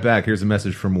to be right back. Here's a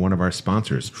message from one of our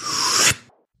sponsors.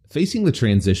 Facing the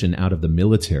transition out of the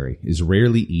military is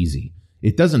rarely easy.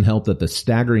 It doesn't help that the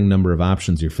staggering number of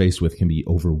options you're faced with can be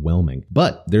overwhelming.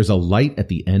 But there's a light at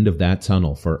the end of that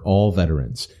tunnel for all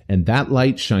veterans, and that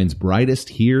light shines brightest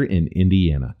here in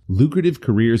Indiana. Lucrative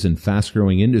careers in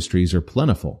fast-growing industries are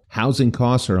plentiful. Housing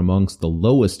costs are amongst the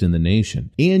lowest in the nation,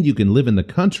 and you can live in the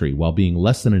country while being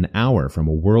less than an hour from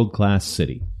a world-class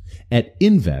city. At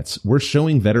InVets, we're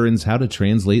showing veterans how to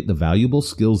translate the valuable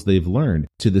skills they've learned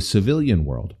to the civilian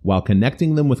world while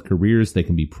connecting them with careers they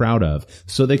can be proud of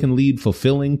so they can lead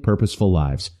fulfilling, purposeful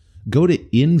lives. Go to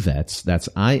InVets, that's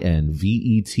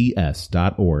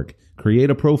INVETS.org. Create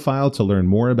a profile to learn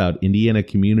more about Indiana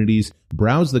communities,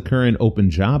 browse the current open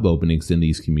job openings in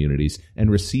these communities, and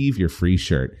receive your free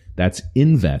shirt. That's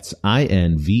InVets,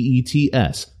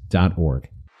 INVETS.org.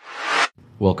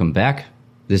 Welcome back.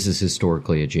 This is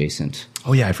historically adjacent.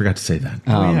 Oh, yeah, I forgot to say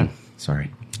that.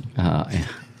 Sorry.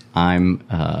 I'm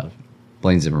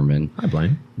Blaine Zimmerman. Hi,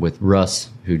 Blaine. With Russ,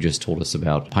 who just told us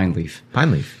about Pine Leaf.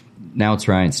 Pine Leaf. Now it's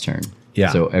Ryan's turn.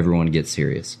 Yeah. So everyone get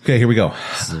serious. Okay, here we go.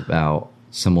 This is about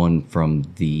someone from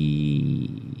the...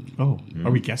 Oh,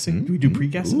 are we guessing? Do we do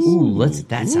pre-guesses? Ooh,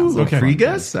 that sounds like okay. fun. Free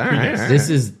guess? All right. This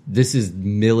is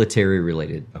military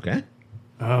related. Okay.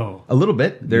 Oh. A little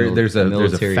bit. There's a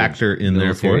Military- factor in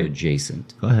there for military it.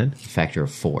 adjacent. Go ahead. Factor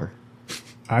of 4.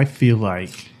 I feel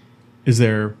like, is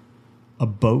there a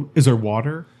boat? Is there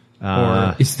water?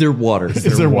 Or Is there water?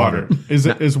 is there water?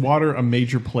 Is water a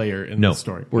major player in No. the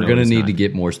story? We're No, going to it's need not. to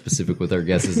get more specific with our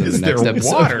guesses in the Is next there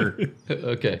episode. water?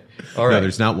 Okay. All right. No,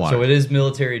 there's not water. So it is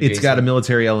military adjacent. It's got a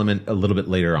military element a little bit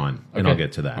later on, and I'll Okay.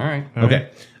 get to that. All right. Okay.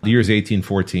 The year is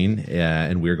 1814,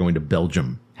 and we're going to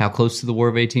Belgium. How close to the War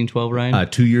of 1812, Ryan?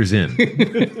 2 years in.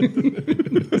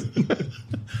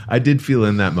 I did feel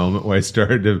in that moment where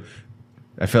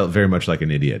I felt very much like an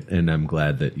idiot, and I'm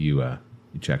glad that you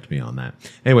checked me on that.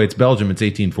 Anyway, it's Belgium. It's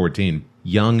 1814.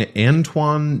 Young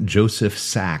Antoine Joseph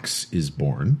Sax is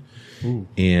born. Ooh.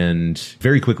 And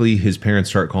very quickly, his parents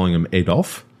start calling him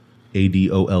Adolphe,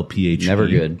 Adolphe. Never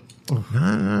good.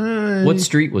 Uh, What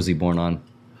street was he born on?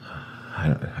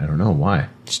 I don't know why.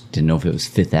 Just didn't know if it was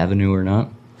Fifth Avenue or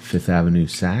not. Fifth Avenue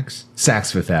Sax?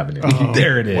 Sax Fifth Avenue.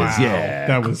 There it is. wow. Yeah.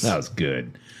 That was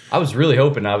good. I was really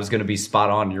hoping I was going to be spot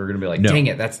on. You were going to be like, No. dang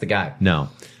it, that's the guy. No.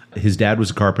 His dad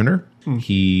was a carpenter.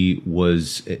 He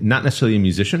was not necessarily a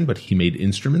musician, but he made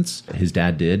instruments. His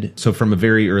dad did. So from a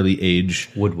very early age,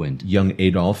 Woodwind. young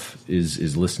Adolphe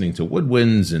is listening to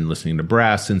woodwinds and listening to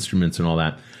brass instruments and all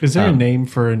that. Is there a name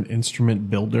for an instrument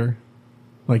builder?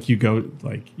 Like you go to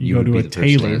would a be the first to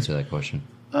tailor. answer that question.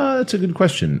 That's a good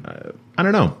question. I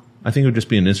don't know. I think it would just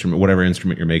be an instrument. Whatever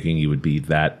instrument you're making, you would be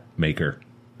that maker.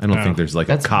 I don't think there's like a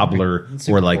That's cobbler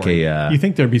super or like boring. a You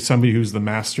think there'd be somebody who's the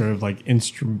master of like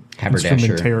Haberdasher.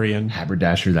 instrumentarian?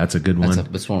 haberdasher. That's a good one.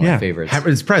 That's one of my Yeah. favorites.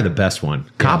 It's probably the best one.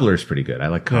 Cobbler's pretty good. I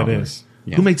like That cobbler. is.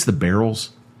 Yeah. Who makes the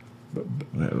barrels?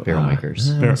 Barrel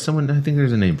makers. Someone, I think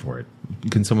there's a name for it.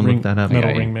 Can someone look that up?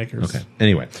 Metal ring makers. Okay.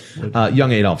 Anyway,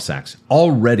 young Adolphe Sax.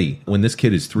 Already, when this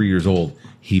kid is 3 years old,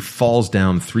 he falls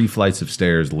down 3 flights of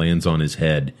stairs, lands on his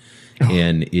head,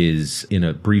 and is in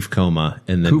a brief coma.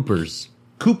 And then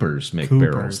Coopers make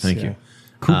barrels. Thank you.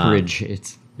 Cooperage.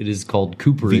 It is called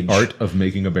cooperage. The art of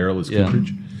making a barrel is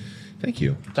cooperage. Thank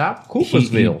you. Stop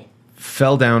Coopersville. He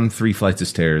fell down 3 flights of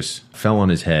stairs, fell on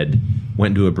his head,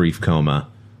 went into a brief coma.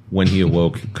 When he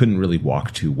awoke, couldn't really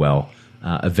walk too well.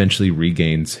 Eventually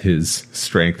regains his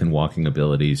strength and walking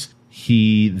abilities.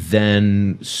 He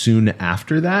then, soon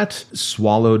after that,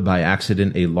 swallowed by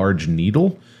accident a large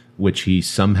needle, which he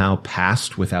somehow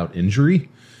passed without injury.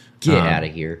 Get out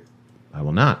of here. I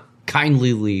will not.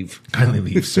 Kindly leave. Kindly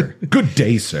leave, sir. Good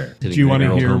day, sir. Do you want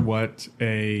to hear what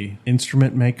a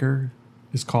instrument maker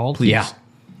is called? Please. Yeah.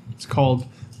 It's called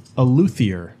a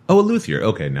luthier. Oh, a luthier.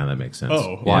 Okay, now that makes sense.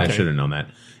 Oh, yeah, okay. I should have known that.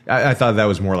 I thought that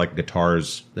was more like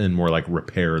guitars and more like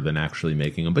repair than actually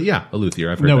making them. But yeah, a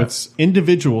luthier. I've heard that. It's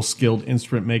individual skilled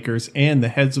instrument makers and the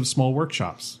heads of small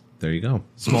workshops. There you go.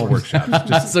 Small workshops.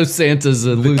 Just So Santa's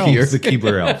a luthier. the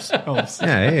Keebler elves.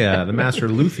 Yeah, hey, the master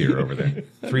luthier over there.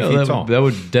 3 feet tall. That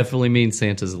would definitely mean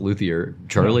Santa's a luthier.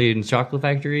 Charlie in Chocolate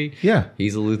Factory. Yeah.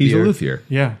 He's a luthier. He's a luthier.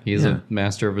 Yeah. He's a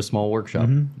master of a small workshop.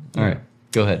 All right,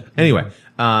 go ahead. Anyway,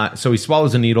 so he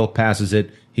swallows a needle, passes it.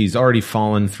 He's already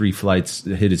fallen 3 flights,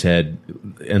 hit his head,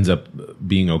 ends up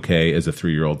being okay as a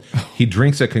 3-year-old. He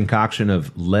drinks a concoction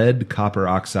of lead, copper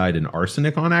oxide, and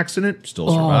arsenic on accident. Still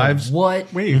survives.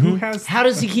 What? Wait, who has... How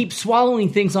does he keep swallowing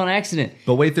things on accident?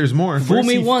 But wait, there's more. Fool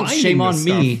me he once, finding shame on this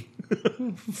me.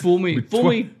 Fool me. Fool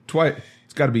me. Twice.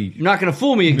 It's got to be. You're not going to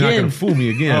fool me You're not going again. to fool me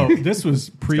again. Oh, this was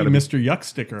pre gotta be- Mr. Yuck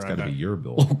sticker. It's I got to bet. be your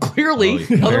bill. Clearly. Oh,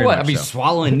 very Otherwise, much I'd be so.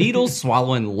 swallowing needles,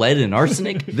 swallowing lead and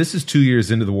arsenic. This is 2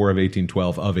 years into the War of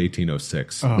 1812 of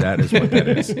 1806. That is what that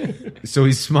is. So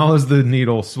he swallows the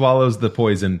needle, swallows the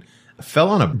poison, fell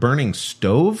on a burning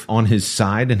stove on his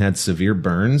side and had severe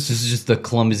burns. This is just the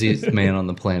clumsiest man on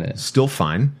the planet. Still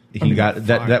fine. He got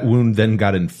that wound then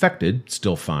got infected.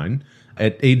 Still fine.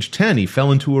 At age 10, he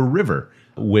fell into a river,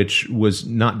 which was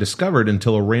not discovered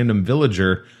until a random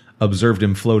villager observed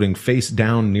him floating face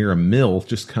down near a mill,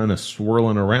 just kind of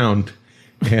swirling around,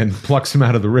 and plucks him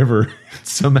out of the river.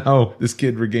 Somehow this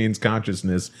kid regains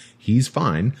consciousness. He's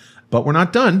fine, but we're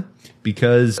not done,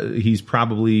 because he's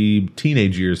probably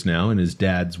teenage years now in his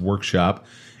dad's workshop,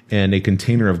 and a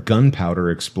container of gunpowder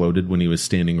exploded when he was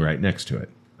standing right next to it.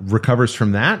 Recovers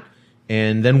from that,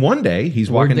 and then one day he's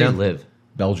walking Where'd down they live?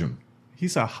 Belgium.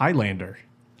 He's a Highlander.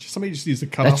 Somebody just needs to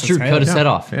cut That's off true. his head. Cut his head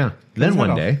off. Yeah. Then his one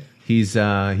head day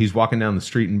he's walking down the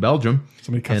street in Belgium.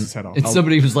 Somebody cuts his head off. And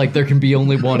somebody was like, there can be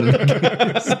only one.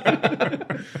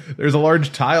 There's a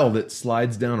large tile that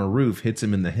slides down a roof, hits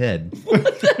him in the head,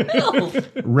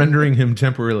 rendering him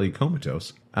temporarily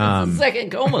comatose.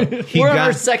 Second coma. We're got- on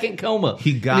our second coma.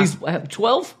 he got- And he's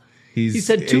 12? He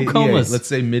said 2 yeah, comas. let's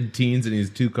say mid-teens, and he's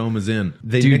 2 comas in.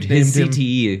 They Dude, his nicknamed him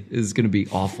CTE is going to be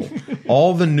awful.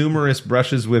 all the numerous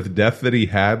brushes with death that he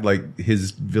had, like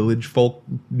his village folk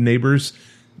neighbors,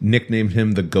 nicknamed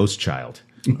him the Ghost Child.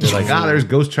 They're like, there's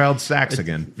Ghost Child Sax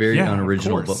again. Very Yeah, of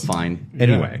unoriginal, but course. fine.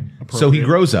 Anyway, so he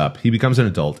grows up, he becomes an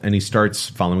adult, and he starts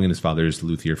following in his father's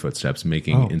luthier footsteps,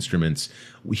 making instruments.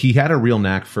 He had a real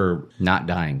knack for Not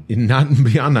dying. not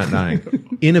beyond not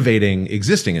dying, innovating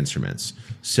existing instruments.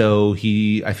 So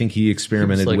I think he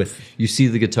experimented It's like, with. you see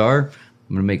the guitar?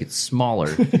 I'm going to make it smaller.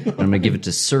 I'm going to give it to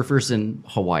surfers in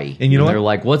Hawaii. And you know they're what?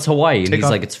 like, what's Hawaii? And Take he's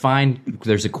off- like, it's fine.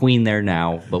 There's a queen there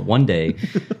now. But one day,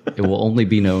 it will only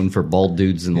be known for bald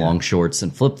dudes in long shorts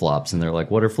and flip-flops. And they're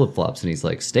like, what are flip-flops? And he's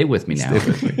like, stay with me now.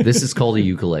 This is called a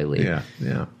ukulele.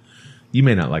 Yeah. You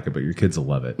may not like it, but your kids will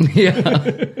love it.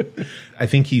 Yeah. I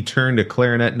think he turned a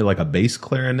clarinet into like a bass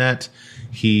clarinet.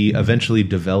 He eventually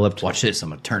developed. Watch this. I'm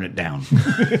going to turn it down.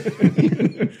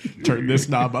 Turn this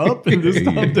knob up and this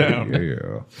knob down.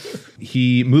 Yeah.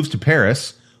 He moves to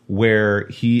Paris, where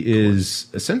he is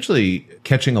essentially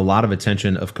catching a lot of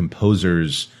attention of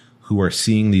composers who are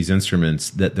seeing these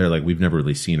instruments that they're like, we've never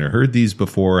really seen or heard these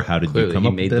before. How did Clearly, you come he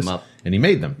up made with this? them up. And he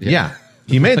made them. Yeah.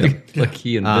 He made them. Like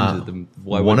he invented them.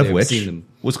 Why One would of they have which seen them?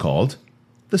 was called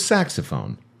the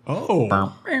saxophone.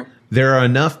 Oh. There are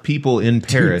enough people in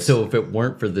Paris. So if it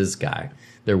weren't for this guy,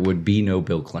 there would be no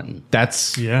Bill Clinton.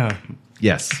 That's Yeah.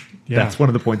 yes. Yeah. That's one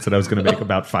of the points that I was going to make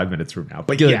about 5 minutes from now.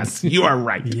 But Good. yes, you are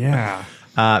right. Yeah.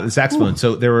 The saxophone.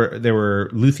 So there were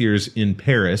luthiers in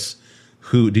Paris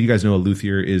who. Do you guys know a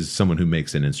luthier is someone who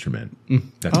makes an instrument?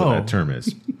 That's what Oh. that term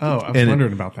is. Oh, I was And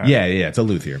wondering about that. Yeah, it's a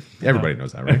luthier. Everybody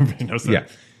knows that, right? Everybody knows that. Yeah.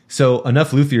 So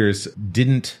enough luthiers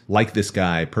didn't like this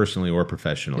guy personally or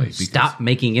professionally. Because, Stop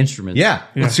making instruments. Yeah,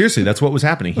 seriously, that's what was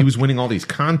happening. He was winning all these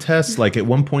contests. Like at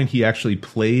one point, he actually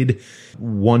played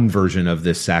one version of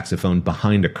this saxophone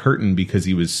behind a curtain because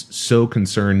he was so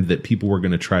concerned that people were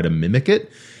going to try to mimic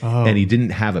it. And he didn't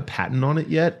have a patent on it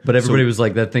yet. But everybody was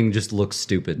like, that thing just looks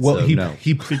stupid. Well, so no.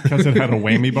 Because it had a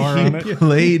whammy bar on it?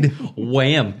 played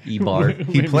Wham! E-bar.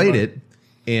 he played it,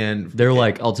 and They're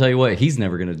like, I'll tell you what, he's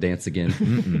never going to dance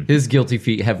again. His guilty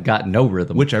feet have got no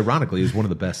rhythm. which ironically is one of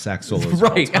the best sax solos. of all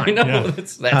right, time. I know.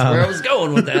 That's where I was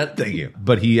going with that. Thank you.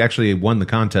 But he actually won the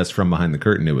contest from behind the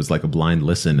curtain. It was like a blind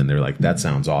listen, and they're like, "That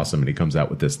sounds awesome." And he comes out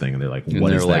with this thing, and they're like, And "What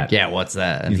they're is like, that?" yeah, what's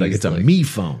that? And He's like, "It's a me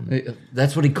phone."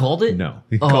 That's what he called it? No,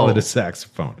 he called it a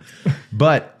saxophone.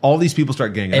 But all these people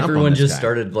start ganging up on Everyone this just guy.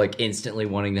 stared like instantly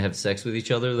wanting to have sex with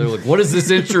each other. They're like, what is this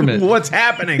instrument? What's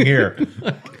happening here?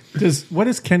 What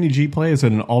does Kenny G play? Is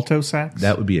it an alto sax?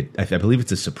 That would be I believe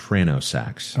it's a soprano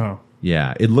sax. Oh.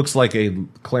 Yeah, it looks like a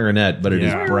clarinet, but it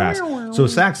is Yeah. brass. So a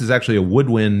sax is actually a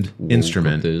woodwind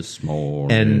instrument. This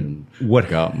morning, And what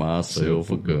got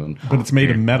myself a gun. But it's made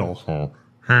of metal.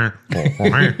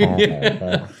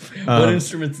 What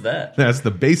instrument's that? That's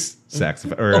the bass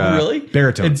saxophone. Or, Oh, really?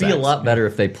 Baritone It'd be sax. a lot better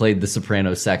if they played the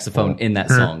soprano saxophone in that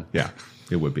song. Yeah,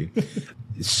 it would be.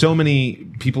 So many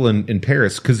people in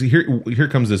Paris, because here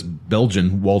comes this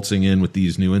Belgian waltzing in with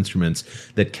these new instruments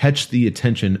that catch the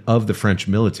attention of the French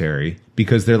military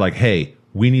because they're like, hey,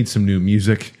 we need some new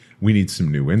music. We need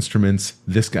some new instruments.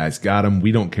 This guy's got them.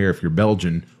 We don't care if you're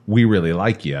Belgian. We really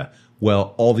like you.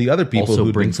 Well, all the other people Also,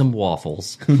 who bring some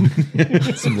waffles.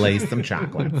 some lace, some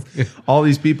chocolate. All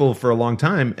these people for a long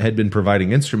time had been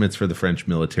providing instruments for the French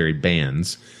military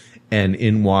bands, and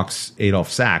in walks Adolphe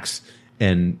Sax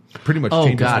and pretty much Oh,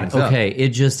 changes God. things up. Okay, it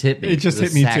just hit me. It just The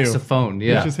hit me, too. saxophone.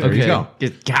 Yeah. It just hit okay. me,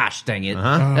 too. Gosh, dang it.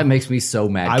 That makes me so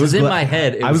mad. I was Because in glad- my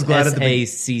head, it I was was glad at the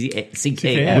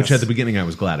S-A-C-K-S. Which at the beginning I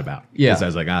was glad about. Yeah. Because I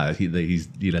was like,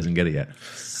 he doesn't get it yet.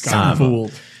 Got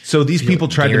fooled. So these people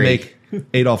tried to Gary. make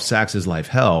Adolphe Sax's life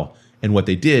hell. And what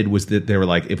they did was that they were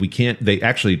like, if we can't, they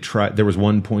actually tried. There was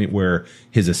one point where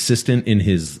his assistant in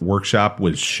his workshop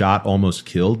was shot, almost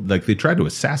killed. Like they tried to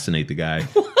assassinate the guy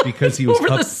because he was Over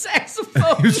the he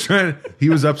saxophone. was he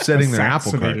was upsetting their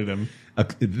apple cart. Assassinated him.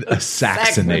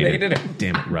 Assaxinated. Assaxinated him.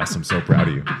 Damn it, Russ! I'm so proud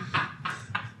of you.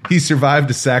 He survived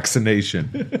assassination.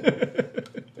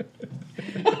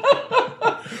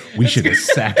 We should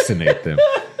assassinate them.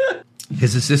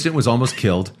 His assistant was almost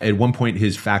killed. At one point,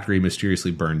 his factory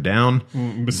mysteriously burned down.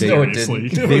 Mysteriously.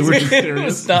 They were It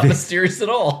was not mysterious at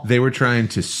all. they were trying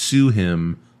to sue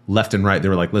him left and right. They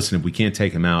were like, "Listen, if we can't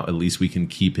take him out, at least we can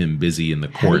keep him busy in the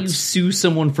How do you courts." sue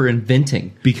someone for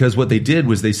inventing? Because what they did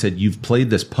was they said, "You've played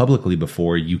this publicly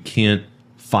before. You can't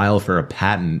file for a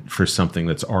patent for something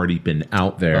that's already been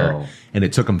out there." Oh. And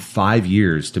it took him 5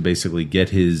 years to basically get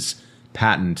his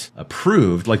patent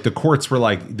approved. Like the courts were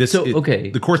like, "This." So, okay.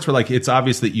 The courts were like, "It's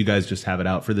obvious that you guys just have it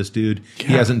out for this dude. He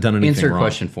hasn't done anything Answer a wrong."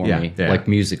 question for Yeah, me, yeah. like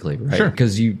musically, right? Sure.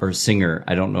 Because you are a singer.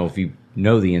 I don't know if you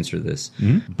know the answer to this,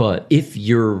 Mm-hmm. but if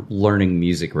you're learning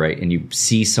music, right, and you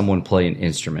see someone play an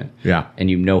instrument, Yeah. and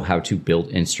you know how to build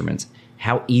instruments,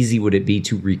 how easy would it be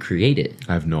to recreate it?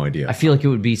 I have no idea. I feel like it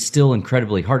would be still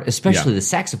incredibly hard, especially Yeah. the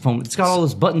saxophone. It's got all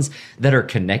those buttons that are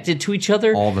connected to each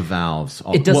other. all the valves.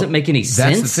 It doesn't make any That's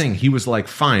sense. the thing. He was like,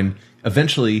 fine.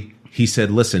 Eventually, he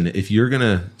said, listen, if you're going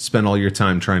to spend all your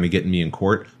time trying to get me in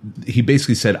court, he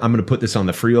basically said, I'm going to put this on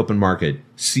the free open market.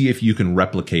 See if you can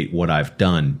replicate what I've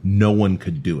done. No one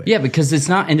could do it. Yeah, because it's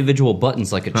not individual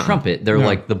buttons like a trumpet. They're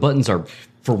like, the buttons are,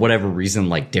 for whatever reason,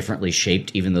 like differently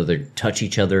shaped, even though they touch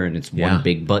each other and it's Yeah. one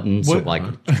big button. So What- like,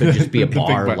 it could just be a The big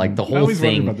bar. button. Like the I whole always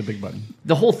wondered thing. about the big button.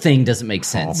 The whole thing doesn't make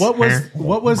sense. What was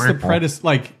the predecessor,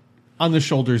 like, on the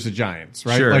shoulders of giants,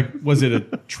 right? Sure. Like, was it a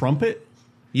trumpet?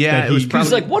 Yeah, That it was he- He's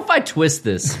probably like, what if I twist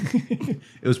this?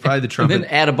 it was probably the And trumpet, then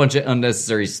add a bunch of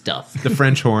unnecessary stuff. the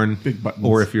French horn, Big buttons.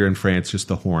 or if you're in France, just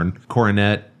the horn,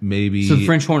 coronet, maybe. So the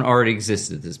French horn already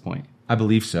existed at this point. I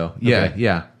believe so. Yeah, Okay.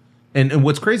 yeah. And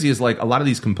what's crazy is like a lot of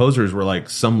these composers were like,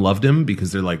 some loved him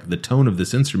because they're like, the tone of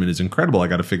this instrument is incredible. I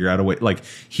got to figure out a way. Like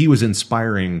he was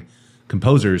inspiring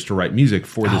composers to write music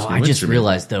for this new I just instrument.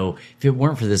 realized, though, if it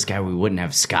weren't for this guy, we wouldn't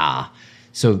have ska.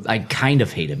 So I kind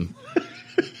of hate him.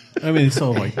 I mean, it's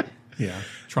so like, yeah.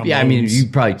 Trombones. Yeah, I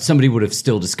mean, somebody would have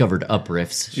still discovered up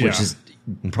riffs, which Yeah. is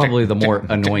probably the more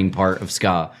annoying part of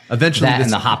ska. Eventually that this-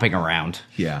 and the hopping around.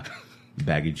 Yeah.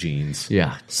 Baggy jeans.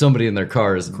 Yeah, somebody in their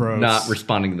car is Gross. not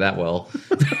responding that well.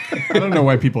 I don't know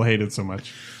why people hate it so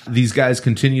much. These guys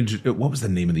continued. What was the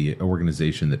name of the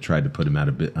organization that tried to put him out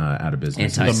of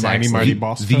business? Anti- The Mighty Sax Mighty League.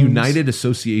 Boss The Tones? United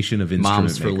Association of Instrument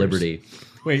Moms for Makers. Liberty.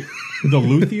 Wait, the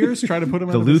luthiers try to put him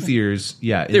The out of business? luthiers,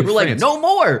 yeah. They were like, no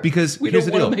more! Because we here's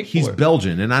don't the want deal. to make He's more.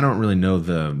 Belgian, and I don't really know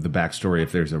the backstory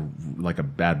if there's a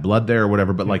bad blood there or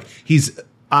whatever, but like he's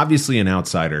obviously an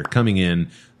outsider coming in.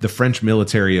 The French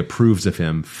military approves of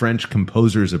him. French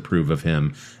composers approve of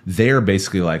him. They're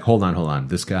basically like, hold on.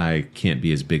 This guy can't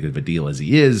be as big of a deal as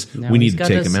he is. Now we he's need to got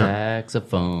take a him out.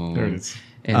 saxophone. There it is.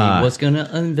 And he was going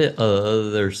to invent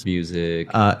others' music.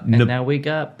 And now we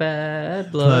got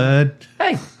bad blood.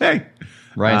 But hey,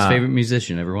 Ryan's favorite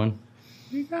musician, everyone.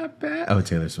 we got bad. Oh,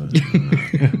 Taylor Swift.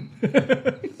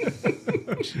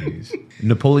 Jeez.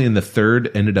 Napoleon III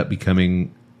ended up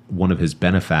becoming one of his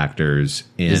benefactors.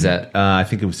 And, Is that- I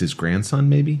think it was his grandson,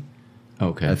 maybe.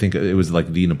 Okay. I think it was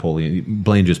like the Napoleon.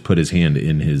 Blaine just put his hand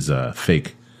in his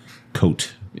fake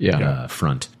coat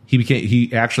front.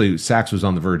 Sax was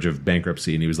on the verge of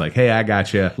bankruptcy, and he was like, hey, I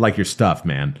got you, like your stuff,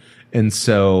 man. And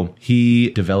so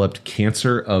he developed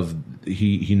cancer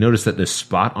he noticed that this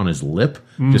spot on his lip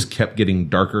just kept getting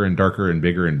darker and darker and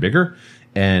bigger.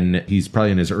 And he's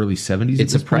probably in his early 70s.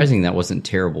 It's surprising that wasn't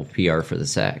terrible PR for the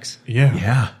Sax. Yeah.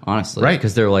 Yeah. Honestly. Right.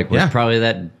 Because they're like, what's Yeah. probably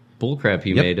that bullcrap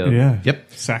he made up? Yeah.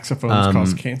 Yep. Saxophones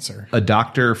cause cancer. A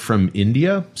doctor from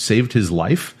India saved his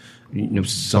life. No,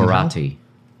 Somehow. Bharati.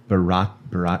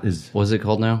 Bharat is... What's it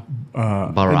called now?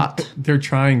 Bharat. They're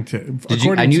trying to. Did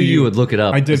you? I knew you would look it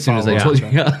up. I did as soon as I follow told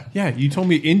up. you. Yeah, Yeah, you told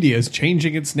me India is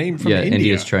changing its name from India.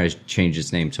 India's trying to change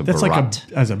its name to That's Bharat.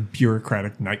 like as a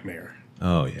bureaucratic nightmare.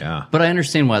 Oh, yeah. But I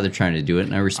understand why they're trying to do it,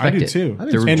 and I respect I do it. too.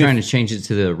 They're And trying if- to change it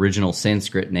to the original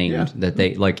Sanskrit name Yeah. that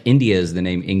they like. India is the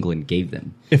name England gave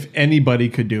them. If anybody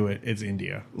could do it, it's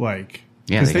India. Like,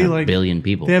 Yeah, 'cause they got a billion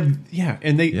people. They have,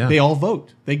 and they all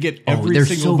vote. They get every they're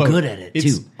single so vote. good at it,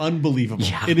 It's too. unbelievable.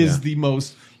 Yeah. It is the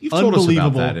most You've told us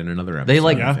unbelievable. about that in another episode. They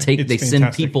like Yeah, take. it's They send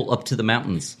fantastic. people up to the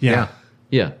mountains. Yeah.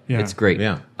 Yeah, Yeah. it's great.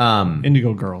 Yeah.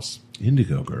 Indigo Girls.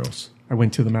 Indigo Girls. I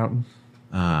went to the mountain.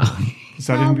 Is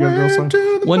that Indigo Girls song?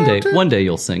 One day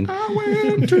you'll sing. I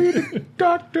went to the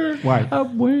doctor. Why? I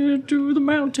went to the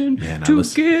mountain Man, to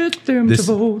get them to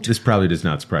vote. This probably does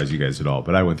not surprise you guys at all,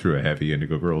 but I went through a heavy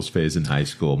Indigo Girls phase in high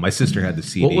school. My sister had the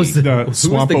CD. What was the The who was the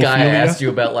guy I Swampophilia? asked you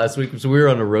about last week? So we were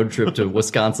on a road trip to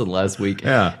Wisconsin last week.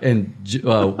 Yeah. And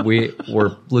we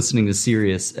were listening to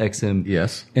Sirius XM.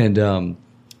 Yes. And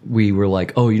we were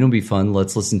like, oh, you know, it'd be fun.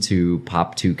 Let's listen to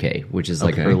Pop 2K, which is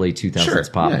like Okay. early 2000s Sure.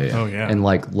 pop. Yeah, yeah. Oh, yeah. And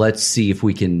like, let's see if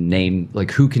we can name, like,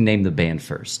 who can name the band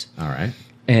first. All right.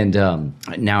 And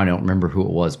now I don't remember who it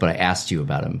was, but I asked you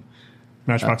about him.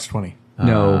 Matchbox 20.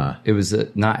 No, it was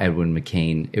not Edwin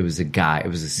McCain. It was a guy. It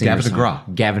was a singer. Gavin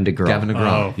DeGraw. Gavin DeGraw. Gavin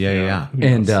DeGraw. Oh, yeah.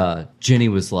 And Jenny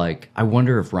was like, I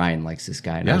wonder if Ryan likes this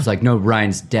guy. And I Yeah. was like, no,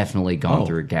 Ryan's definitely gone Oh.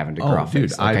 through a Gavin DeGraw Oh,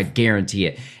 phase. dude, Like, I guarantee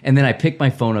it. And then I picked my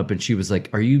phone up and she was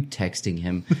like, are you texting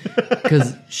him?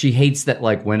 Because she hates that,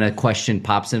 like, when a question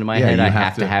pops into my Yeah, head, you I have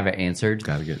have to to- have it answered.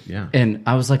 Gotta get, yeah. And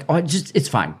I was like, oh, it's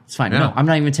fine. It's fine. Yeah. No, I'm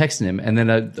not even texting him. And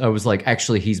then I was like,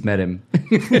 actually, he's met him.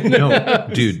 No,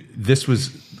 dude, this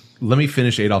was. Let me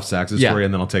finish Adolphe Sax's Yeah. story,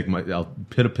 and then I'll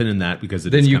put a pin in that because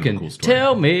it Then is you kind of can a cool story.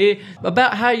 tell me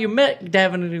about how you met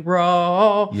Gavin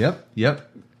DeGraw.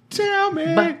 Yep. Tell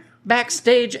me.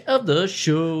 Backstage of the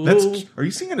show. Are you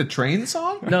singing a Train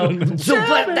song? No, so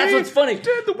that's what's funny.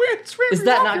 The wind's Is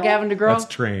that not Gavin DeGraw? That's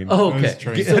Train. Oh, okay. That's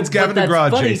Train. That's Gavin but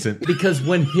DeGraw funny adjacent. Because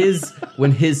when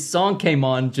his song came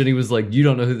on, Jenny was like, "You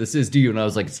don't know who this is, do you?" And I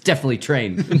was like, "It's definitely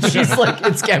Train." And she's like,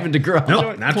 "It's Gavin DeGraw."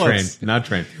 No, not Close. Train. Not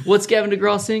Train. What's Gavin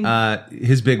DeGraw sing?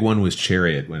 His big one was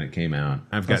Chariot when it came out.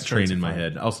 I've got That's Train Train's in my fun.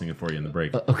 head. I'll sing it for you in the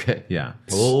break. Okay. Yeah.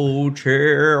 Oh,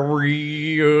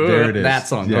 Chariot. There it is. That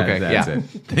song. Yeah, Okay. that's Yeah. it.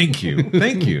 Thank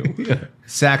you.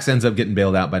 Sax ends up getting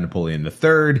bailed out by Napoleon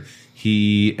III.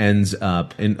 He ends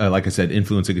up, like I said,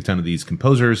 influencing a ton of these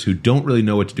composers who don't really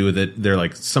know what to do with it. They're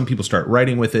like, some people start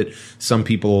writing with it. Some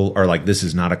people are like, this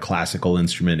is not a classical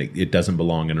instrument. It doesn't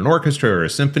belong in an orchestra or a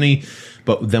symphony.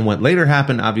 But then what later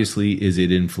happened, obviously, is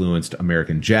it influenced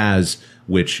American jazz,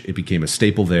 which it became a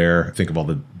staple there. Think of all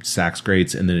the sax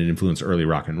greats, and then it influenced early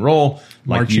rock and roll.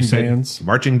 Like you Marching said, bands.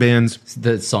 Marching bands.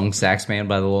 The song "Sax Man"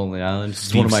 by the Lonely Island.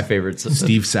 It's one of my favorites.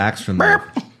 Steve Sax from the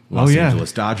Los yeah.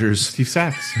 Angeles Dodgers, Steve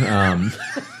Sax.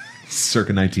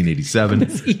 circa 1987.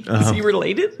 Is he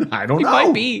related? I don't He know.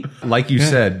 might be. Like you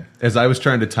said, as I was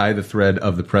trying to tie the thread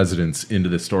of the presidents into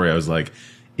this story, I was like,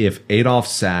 if Adolphe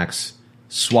Sax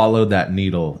swallowed that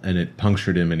needle and it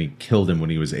punctured him and he killed him when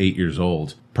he was 8 years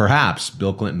old, perhaps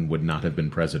Bill Clinton would not have been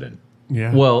president.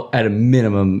 Yeah. Well, at a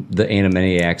minimum, the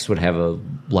Animaniacs would have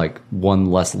one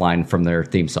less line from their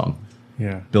theme song.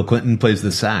 yeah. Bill Clinton plays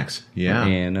the sax. Yeah.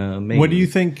 And What do you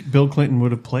think Bill Clinton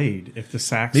would have played if the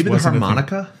sax Maybe the wasn't a thing?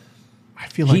 harmonica? I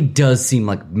feel like He does seem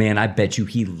like, man, I bet you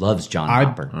he loves John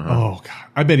Hopper. Oh God,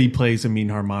 I bet he plays a mean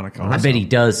harmonica. I bet he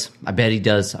does. I bet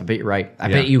you're right. I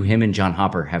bet you him and John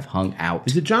Hopper have hung out.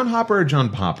 Is it John Hopper or John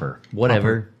Popper?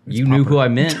 Whatever. You knew who I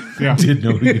meant. Yeah. Did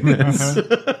know who you meant.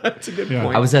 That's a good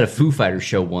point. I was at a Foo Fighters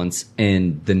show once,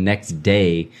 and the next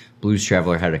day, Blues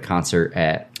Traveler had a concert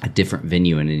at a different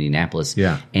venue in Indianapolis.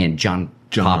 Yeah. And John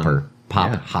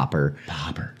Hopper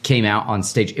came out on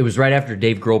stage. It was right after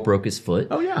Dave Grohl broke his foot.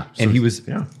 Oh, yeah. And So- he was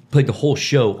yeah. played the whole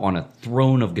show on a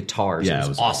throne of guitars. Yeah, it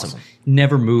was awesome.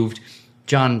 Never moved.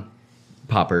 John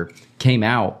Popper came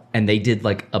out, and they did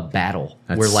like a battle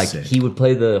where like sick. he would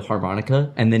play the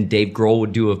harmonica, and then Dave Grohl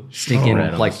would do a stinking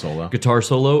right on like the solo. guitar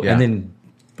solo, Yeah. and then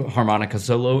harmonica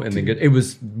solo, and then it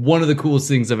was one of the coolest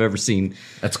things I've ever seen.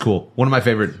 That's cool. One of my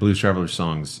favorite Blues Traveler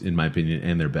songs, in my opinion,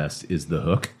 and their best, is "The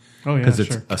Hook." Oh, yeah, because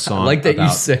it's sure. a song. I like that about,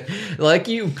 you say, like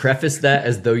you preface that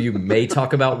as though you may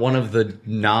talk about one of the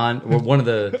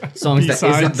songs that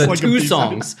isn't B-sides, the like a two B-side.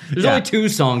 songs. There's only two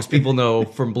songs people know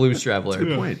from Blues Traveler.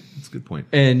 Good point. It's a good point.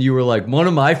 And you were like, one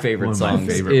of my favorite One of my songs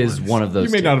favorite is ones. one of those.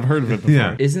 You may two. not have heard of it before.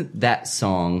 Yeah. Isn't that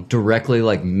song directly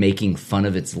like making fun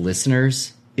of its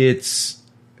listeners? It's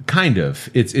kind of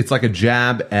it's like a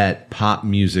jab at pop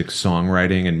music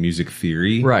songwriting and music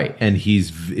theory, Right. And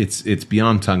it's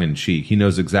beyond tongue in cheek. He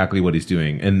knows exactly what he's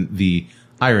doing, and the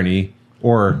irony,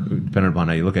 or depending upon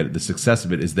how you look at it, the success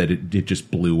of it is that it just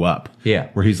blew up. Yeah.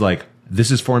 Where he's like, this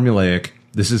is formulaic,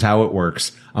 this is how it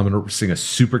works. I'm going to sing a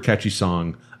super catchy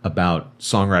song about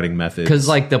songwriting methods. Because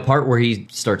like the part where he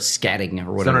starts scatting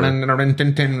or whatever, I'm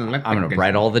going to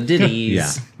write all the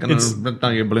ditties. Yeah.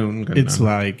 It's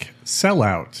like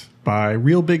Sellout by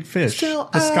Real Big Fish,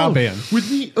 the ska band. With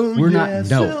me, oh We're yeah,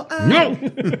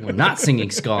 not we're not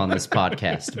singing ska on this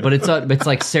podcast, but it's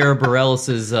like Sarah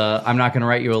Bareilles' I'm not going to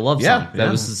write you a love Yeah, song.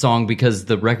 That was the song because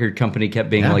the record company kept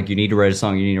being like, you need to write a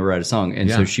song, and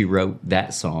Yeah. so she wrote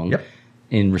that song Yep.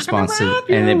 in response to,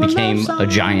 and it became a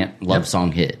giant love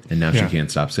song hit. And now Yeah. she can't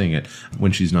stop singing it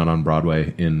when she's not on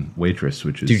Broadway in Waitress,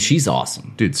 which is Dude, she's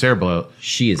awesome. Sarah Bareilles.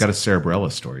 She is. Got a Sarah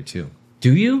Bareilles story too.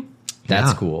 Do you?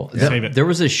 That's Yeah. cool. Save it. There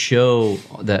was a show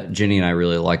that Jenny and I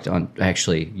really liked on.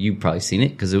 Actually, you've probably seen it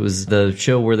because it was the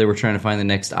show where they were trying to find the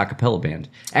next a cappella band.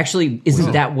 Actually,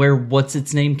 isn't that where What's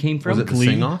Its Name came from? Was it the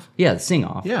Sing Off? Yeah, the Sing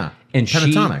Off. Yeah. and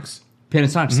Pentatonics.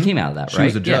 Pentatonics came out of that, She right?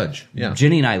 was a judge, yeah.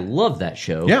 Jenny and I loved that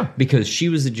show. Yeah. because she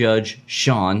was a judge.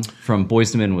 Sean from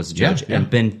Boyz II Men was a judge, Yeah, and yeah.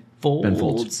 Ben Folds. Ben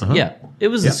Folds. Uh-huh. Yeah, it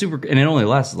was Yeah. a super, and it only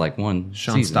lasted like one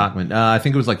Sean season. Stockman. I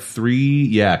think it was like 3.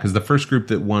 Yeah, because the first group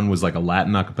that won was like a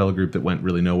Latin a cappella group that went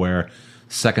really nowhere.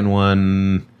 Second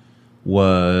one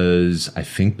was, I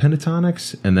think,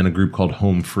 Pentatonics, and then a group called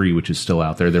Home Free, which is still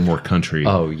out there. They're more country.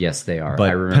 Oh yes, they are. But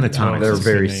I remember Pentatonics they're is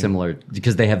very the name. similar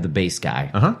because they have the bass guy.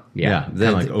 Uh-huh. Yeah, Yeah,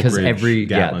 kinda like Oak because Ridge, every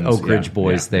Gatlin's, Oak Ridge yeah,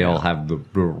 boys, yeah, they yeah. all have the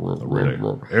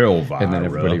Elvira. and then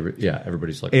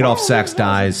everybody's like Adolphe Sax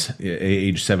dies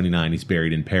age 79. He's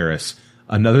buried in Paris.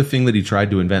 Another thing that he tried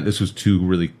to invent, this was two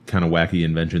really kind of wacky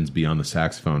inventions beyond the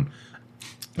saxophone.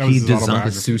 That was He his designed- the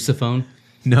autobiography. sousaphone.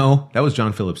 No, that was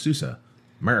John Philip Sousa,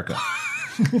 America.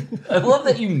 I love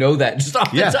that you know that just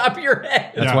off Yeah. the top of your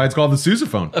head. That's Yeah. why it's called the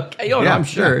Sousaphone. Okay, I'm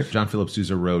sure. John Philip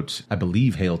Sousa wrote, I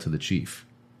believe, Hail to the Chief.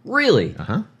 Really?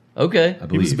 Huh? Okay. I He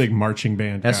believe. was a big marching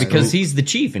band That's guy. Because he's the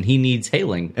chief and he needs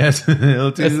hailing. Hail to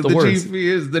That's the the words. chief, he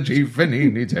is the chief, and he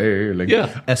needs hailing.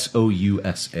 Yeah.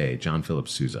 Sousa, John Philip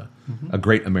Sousa, a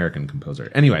great American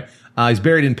composer. Anyway, he's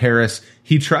buried in Paris.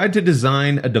 He tried to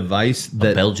design a device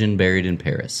that Belgian buried in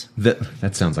Paris.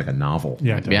 that sounds like a novel.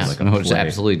 Yeah, it does. Yeah, like a no, it play,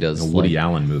 absolutely does. a Woody Like,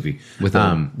 Allen movie with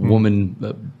a woman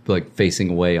like facing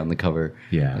away on the cover.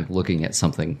 Yeah. like, looking at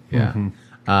something. Yeah.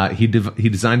 He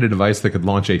designed a device that could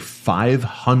launch a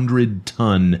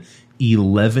 500-ton,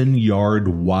 11-yard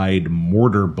wide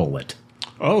mortar bullet.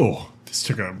 Oh, this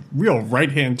took a real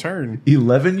right-hand turn.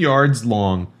 11 yards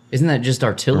long, Isn't that just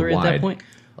artillery Or at that wide. point?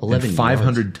 and 11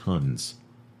 500 tons.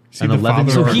 See, An the 11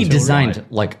 father So of he artillery. designed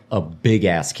like a big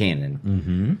ass cannon.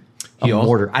 Mm-hmm. He A also-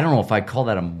 mortar. I don't know if I'd call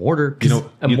that a mortar. 'Cause You know,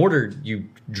 a mortar you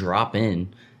drop in,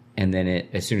 and then it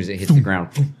as soon as it hits the ground,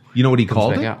 You know what he comes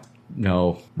called back it? out.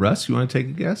 No, Russ, you want to take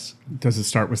a guess? Does it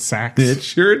start with sax? It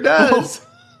sure does.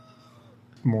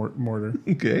 Mortar.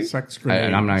 Okay. Sex grenade.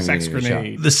 and I'm not even Sex gonna give it a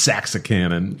grenade. The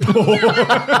Saxacannon.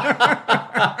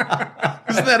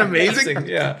 Isn't that amazing?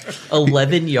 yeah,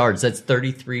 11 yards. That's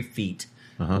 33 feet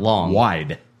long.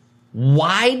 Wide.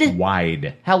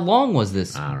 Wide. How long was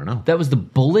this? I don't know. That was the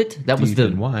bullet. That was Deep the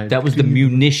and wide. that was the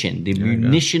munition. The you go.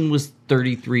 munition was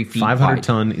 33 feet 500 wide.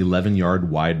 ton, 11-yard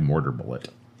wide mortar bullet.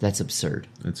 That's absurd.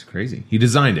 That's crazy. He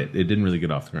designed it. It didn't really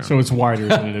get off the ground. So it's wider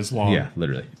than it is long. yeah,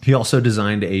 literally. He also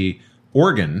designed a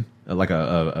organ,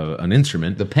 an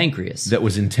instrument. The pancreas. That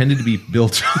was intended to be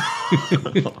built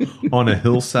on a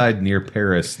hillside near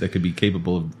Paris that could be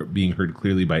capable of being heard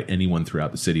clearly by anyone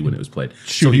throughout the city when it was played.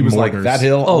 So he was mortars. like, that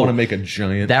hill, I want to make a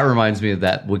giant... That reminds me of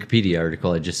that Wikipedia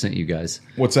article I just sent you guys.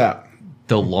 What's that?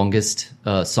 The longest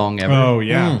song ever. Oh,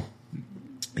 yeah.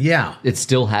 Yeah. It's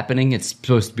still happening. It's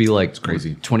supposed to be like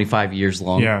crazy. 25 years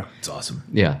long. Yeah. It's awesome.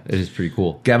 Yeah, it is pretty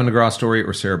cool. Gavin DeGraw story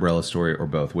or Sarah Bareilles story or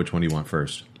both? Which one do you want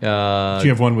first? Do you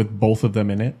have one with both of them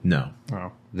in it? No.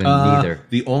 Oh. Then neither.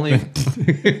 The only...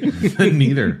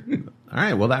 neither. All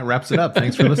right, well, that wraps it up.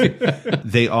 Thanks for listening.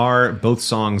 They are both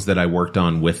songs that I worked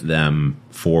on with them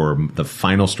for the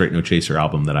final Straight No Chaser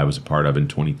album that I was a part of in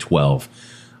 2012.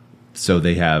 So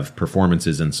they have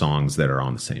performances and songs that are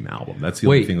on the same album. That's the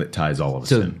only thing that ties all of us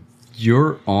So in.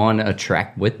 you're on a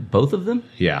track with both of them?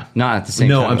 Yeah. Not at the same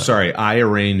No, time. I'm sorry. I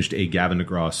arranged a Gavin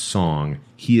DeGraw song.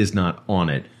 He is not on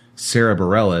it. Sarah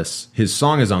Bareilles, his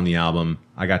song is on the album.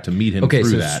 I got to meet him Okay,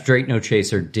 through so that. Straight No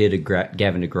Chaser did a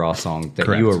Gavin DeGraw song that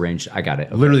Correct. you arranged. I got it.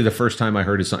 Okay. Literally, the first time I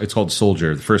heard his song, it's called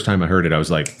Soldier. The first time I heard it, I was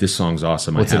like, this song's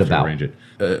awesome. What's I have it about? to arrange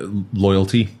it.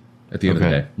 Loyalty, at the end of the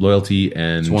Okay. day. Loyalty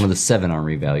and It's one of the 7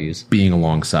 Army values. being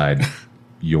alongside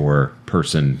your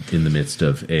person in the midst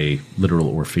of a literal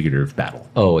or figurative battle.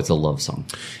 Oh, it's a love song.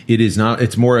 It is not,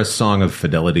 it's more a song of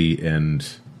fidelity and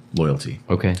loyalty.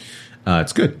 Okay.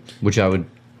 It's good. Which I would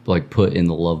like put in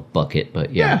the love bucket,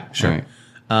 but yeah. Yeah, sure.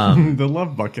 All right. The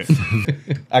love bucket.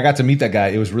 I got to meet that guy.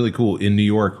 It was really cool. In New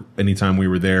York, anytime we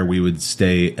were there, we would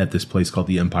stay at this place called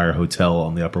the Empire Hotel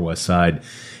on the Upper West Side.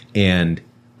 And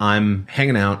I'm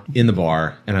hanging out in the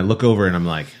bar, and I look over, and I'm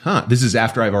like, this is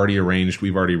after I've already arranged.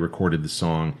 We've already recorded the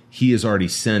song. He has already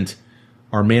sent,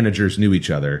 our managers knew each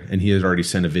other, and he has already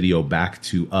sent a video back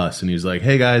to us. And he was like,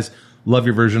 hey, guys, love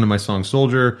your version of my song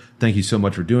Soldier. Thank you so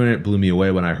much for doing it. Blew me away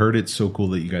when I heard it. So cool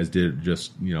that you guys did it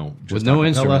just With no a cappella.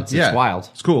 instruments. It's wild.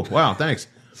 It's cool. Wow, thanks.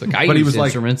 It's like I But he use was like-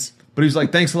 instruments. But he was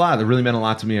like, thanks a lot. That really meant a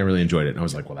lot to me. I really enjoyed it. And I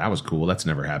was like, well, that was cool. That's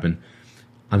never happened.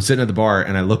 I'm sitting at the bar,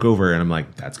 and I look over, and I'm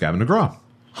like, that's Gavin DeGraw.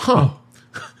 Huh.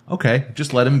 Okay,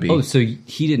 just let him be. Oh, so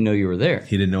he didn't know you were there.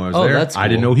 He didn't know I was Oh, there. that's I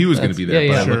didn't cool. know he was going to That's- be there.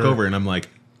 yeah, but yeah. I look Sure. over, and I'm like,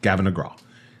 Gavin DeGraw.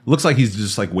 Looks like he's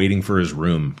just like waiting for his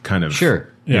room, kind of, Sure.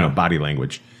 you know, Yeah. body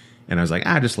language. And I was like,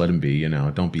 just let him be, you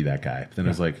know, don't be that guy. But then I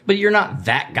was like, But you're not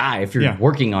that guy if you're Yeah.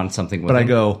 working on something with but I him.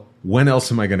 go, when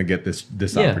else am I going to get this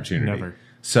Yeah, opportunity? never.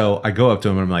 So I go up to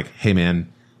him and I'm like, hey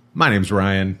man, my name's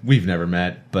Ryan. We've never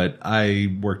met, but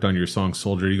I worked on your song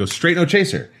Soldier. He goes, Straight No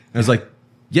Chaser. And I was like,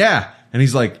 yeah. And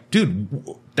he's like, dude,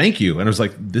 thank you. And I was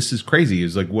like, this is crazy.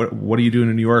 He's like, what are you doing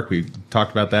in New York? We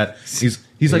talked about that. He's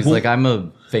like, well, I'm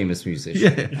a famous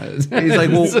musician. yeah. He's like,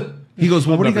 well, he goes,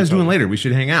 well, what are you guys doing later? We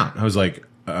should hang out. I was like,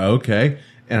 okay.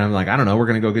 And I'm like, I don't know. We're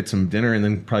going to go get some dinner and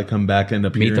then probably come back, end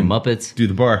up Meet here the and Muppets. do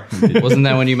the bar. Wasn't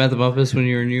that when you met the Muppets when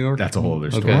you were in New York? That's a whole other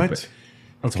story. Okay. What? but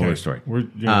That's a whole other story. We're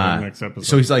doing the next episode.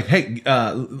 So he's like, hey,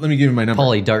 let me give you my number.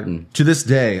 Polly Darton. To this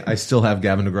day, I still have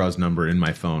Gavin DeGraw's number in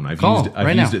my phone. I've Call used him it. I've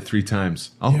right used now. it 3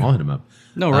 times. I'll hit him up.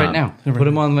 No, right now. Put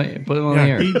him on the yeah,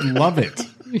 air. he'd love it.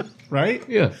 Right?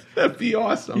 Yeah. That'd be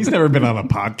awesome. He's never been on a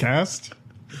podcast.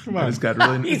 Come on. It's got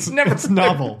really. He's never. It's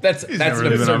novel. That's never an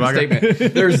been on a absurd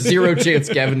statement. There's zero chance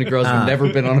Gavin DeGraw's never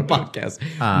been on a podcast.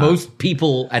 Most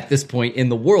people at this point in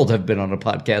the world have been on a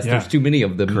podcast. Yeah. There's too many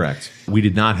of them. Correct. We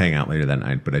did not hang out later that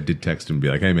night, but I did text him and be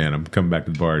like, "Hey, man, I'm coming back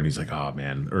to the bar," and he's like, "Oh,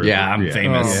 man, Yeah, I'm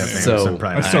famous. Yeah, famous. So I'm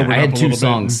probably I sobered I up had a 2 little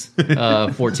bit.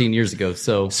 songs 14 years ago.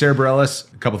 So Sarah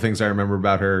Bareilles, a couple things I remember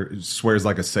about her: swears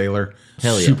like a sailor,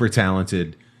 Hell yeah. super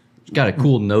talented. got a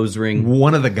cool nose ring.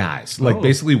 One of the guys, like, Oh.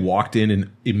 basically walked in, and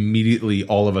immediately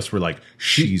all of us were like,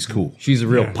 "She's cool." She's a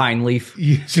real Yeah. pine leaf.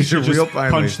 She's a Just real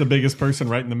punch the biggest person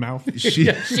right in the mouth. She,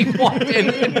 Yeah, she walked in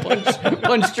and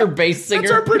punched your bass singer.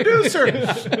 That's our producer.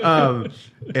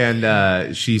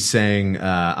 And she sang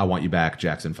 "I Want You Back,"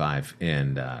 Jackson 5,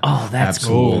 and Oh, that's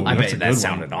absolutely- cool. I That's bet a that good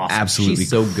sounded one. awesome. absolutely She's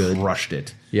so good. crushed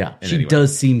it. Yeah, And she anyway.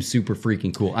 does seem super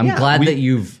freaking cool. I'm Yeah, glad we- that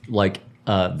you've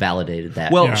validated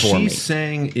that. Well, for she me.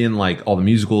 sang in like all the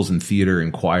musicals and theater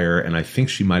and choir, and I think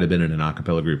she might have been in an a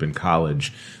cappella group in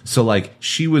college. So like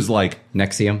she was like,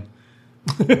 Nexium.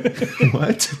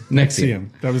 what? See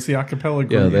him. That was the acapella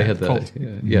group. Yeah, they had that. Cult.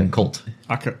 Yeah, Cult.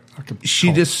 She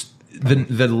Cult. just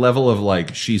the level of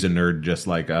like she's a nerd just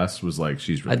like us was like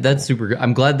she's really That's cool. super good.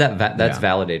 I'm glad that that's Yeah.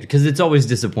 validated because it's always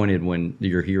disappointed when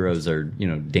your heroes are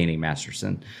Danny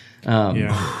Masterson.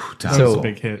 Yeah. That So- was a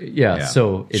big hit. Yeah, Yeah.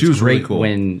 so it's She was great really cool.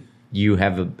 when you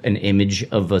have an image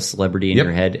of a celebrity in Yep.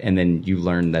 your head and then you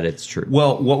learn that it's true.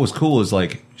 Well, what was cool is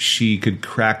like she could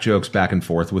crack jokes back and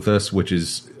forth with us, which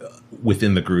is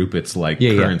within the group, it's like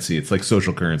currency. It's like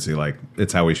social currency. Like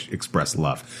it's how we express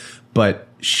love. But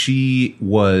she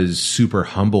was super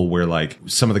humble where like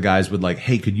some of the guys would like,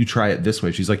 hey, could you try it this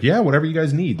way? She's like, yeah, whatever you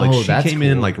guys need. Like she came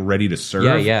in like ready to serve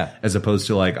as opposed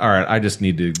to like, all right, I just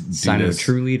need to do sign this. a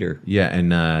true leader. Yeah.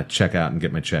 And check out and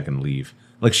get my check and leave.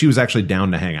 Like she was actually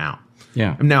down to hang out.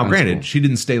 Yeah. Now, granted, she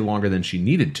didn't stay longer than she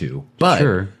needed to,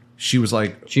 but she was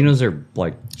like, she knows her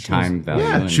like time value.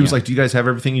 Yeah. She was like, do you guys have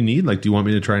everything you need? Like, do you want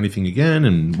me to try anything again?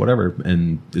 And whatever.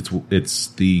 And it's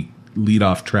the lead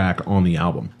off track on the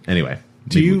album. Anyway,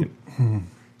 do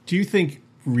you think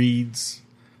reeds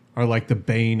are like the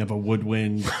bane of a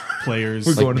woodwind player's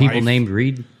like people life? named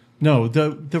Reed? No,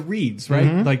 the reeds, right?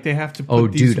 Mm-hmm. Like they have to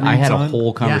put these reeds I had a on.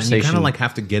 whole conversation. you kind of like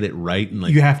have to get it right, and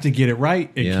like You have to get it right.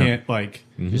 It can't like,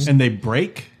 and they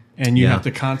break, and you have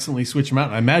to constantly switch them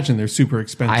out. I imagine they're super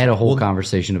expensive. I had a whole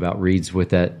conversation about reeds with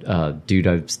that dude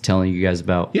I was telling you guys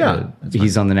about. Yeah,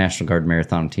 he's on the National Guard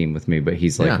marathon team with me, but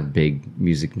he's like a big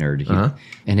music nerd.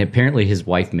 And apparently his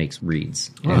wife makes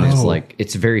reeds, and it's like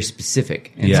it's very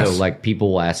specific. And so like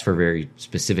people will ask for very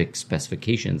specific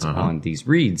specifications on these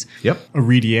reeds. Yep, a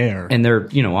reedier, and they're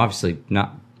obviously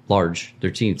not large;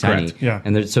 they're teeny tiny. Correct. Yeah,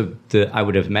 and I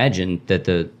would imagine that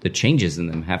the changes in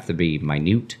them have to be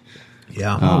minute.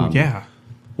 Yeah. yeah.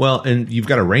 Well, and you've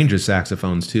got a range of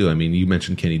saxophones too. I mean, you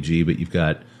mentioned Kenny G, but you've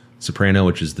got soprano,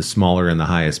 which is the smaller and the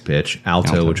highest pitch,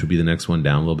 alto, which would be the next one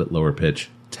down, a little bit lower pitch,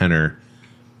 tenor,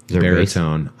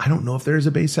 baritone. I don't know if there's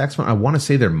a bass saxophone. I want to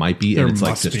say there might be, and it's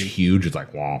like just huge. It's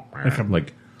like wow,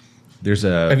 like there's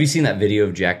a. Have you seen that video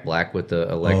of Jack Black with the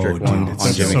electric one on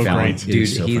Jimmy so Fallon? great. Dude,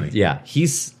 so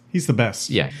he's the best.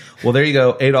 Yeah. Well, there you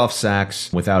go, Adolphe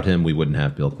Sax. Without him, we wouldn't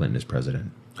have Bill Clinton as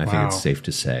president. I think it's safe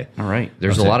to say. All right.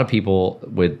 There's a lot of people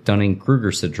with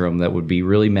Dunning-Kruger syndrome that would be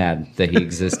really mad that he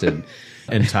existed.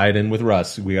 And tied in with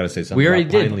Russ, we got to say something. We already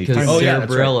about did Pine Leaf. because Sarah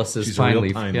that's Bareilles right. says She's a Pine real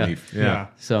Leaf. Pine Yeah. Leaf. Yeah.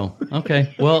 So,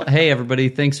 okay. Well, hey, everybody.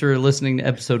 Thanks for listening to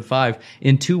episode 5.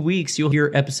 In 2 weeks, you'll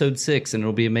hear episode 6, and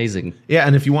it'll be amazing. Yeah,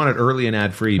 and if you want it early and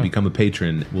ad-free, become a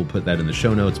patron. We'll put that in the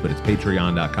show notes, but it's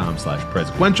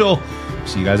patreon.com/presequential.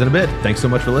 See you guys in a bit. Thanks so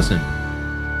much for listening.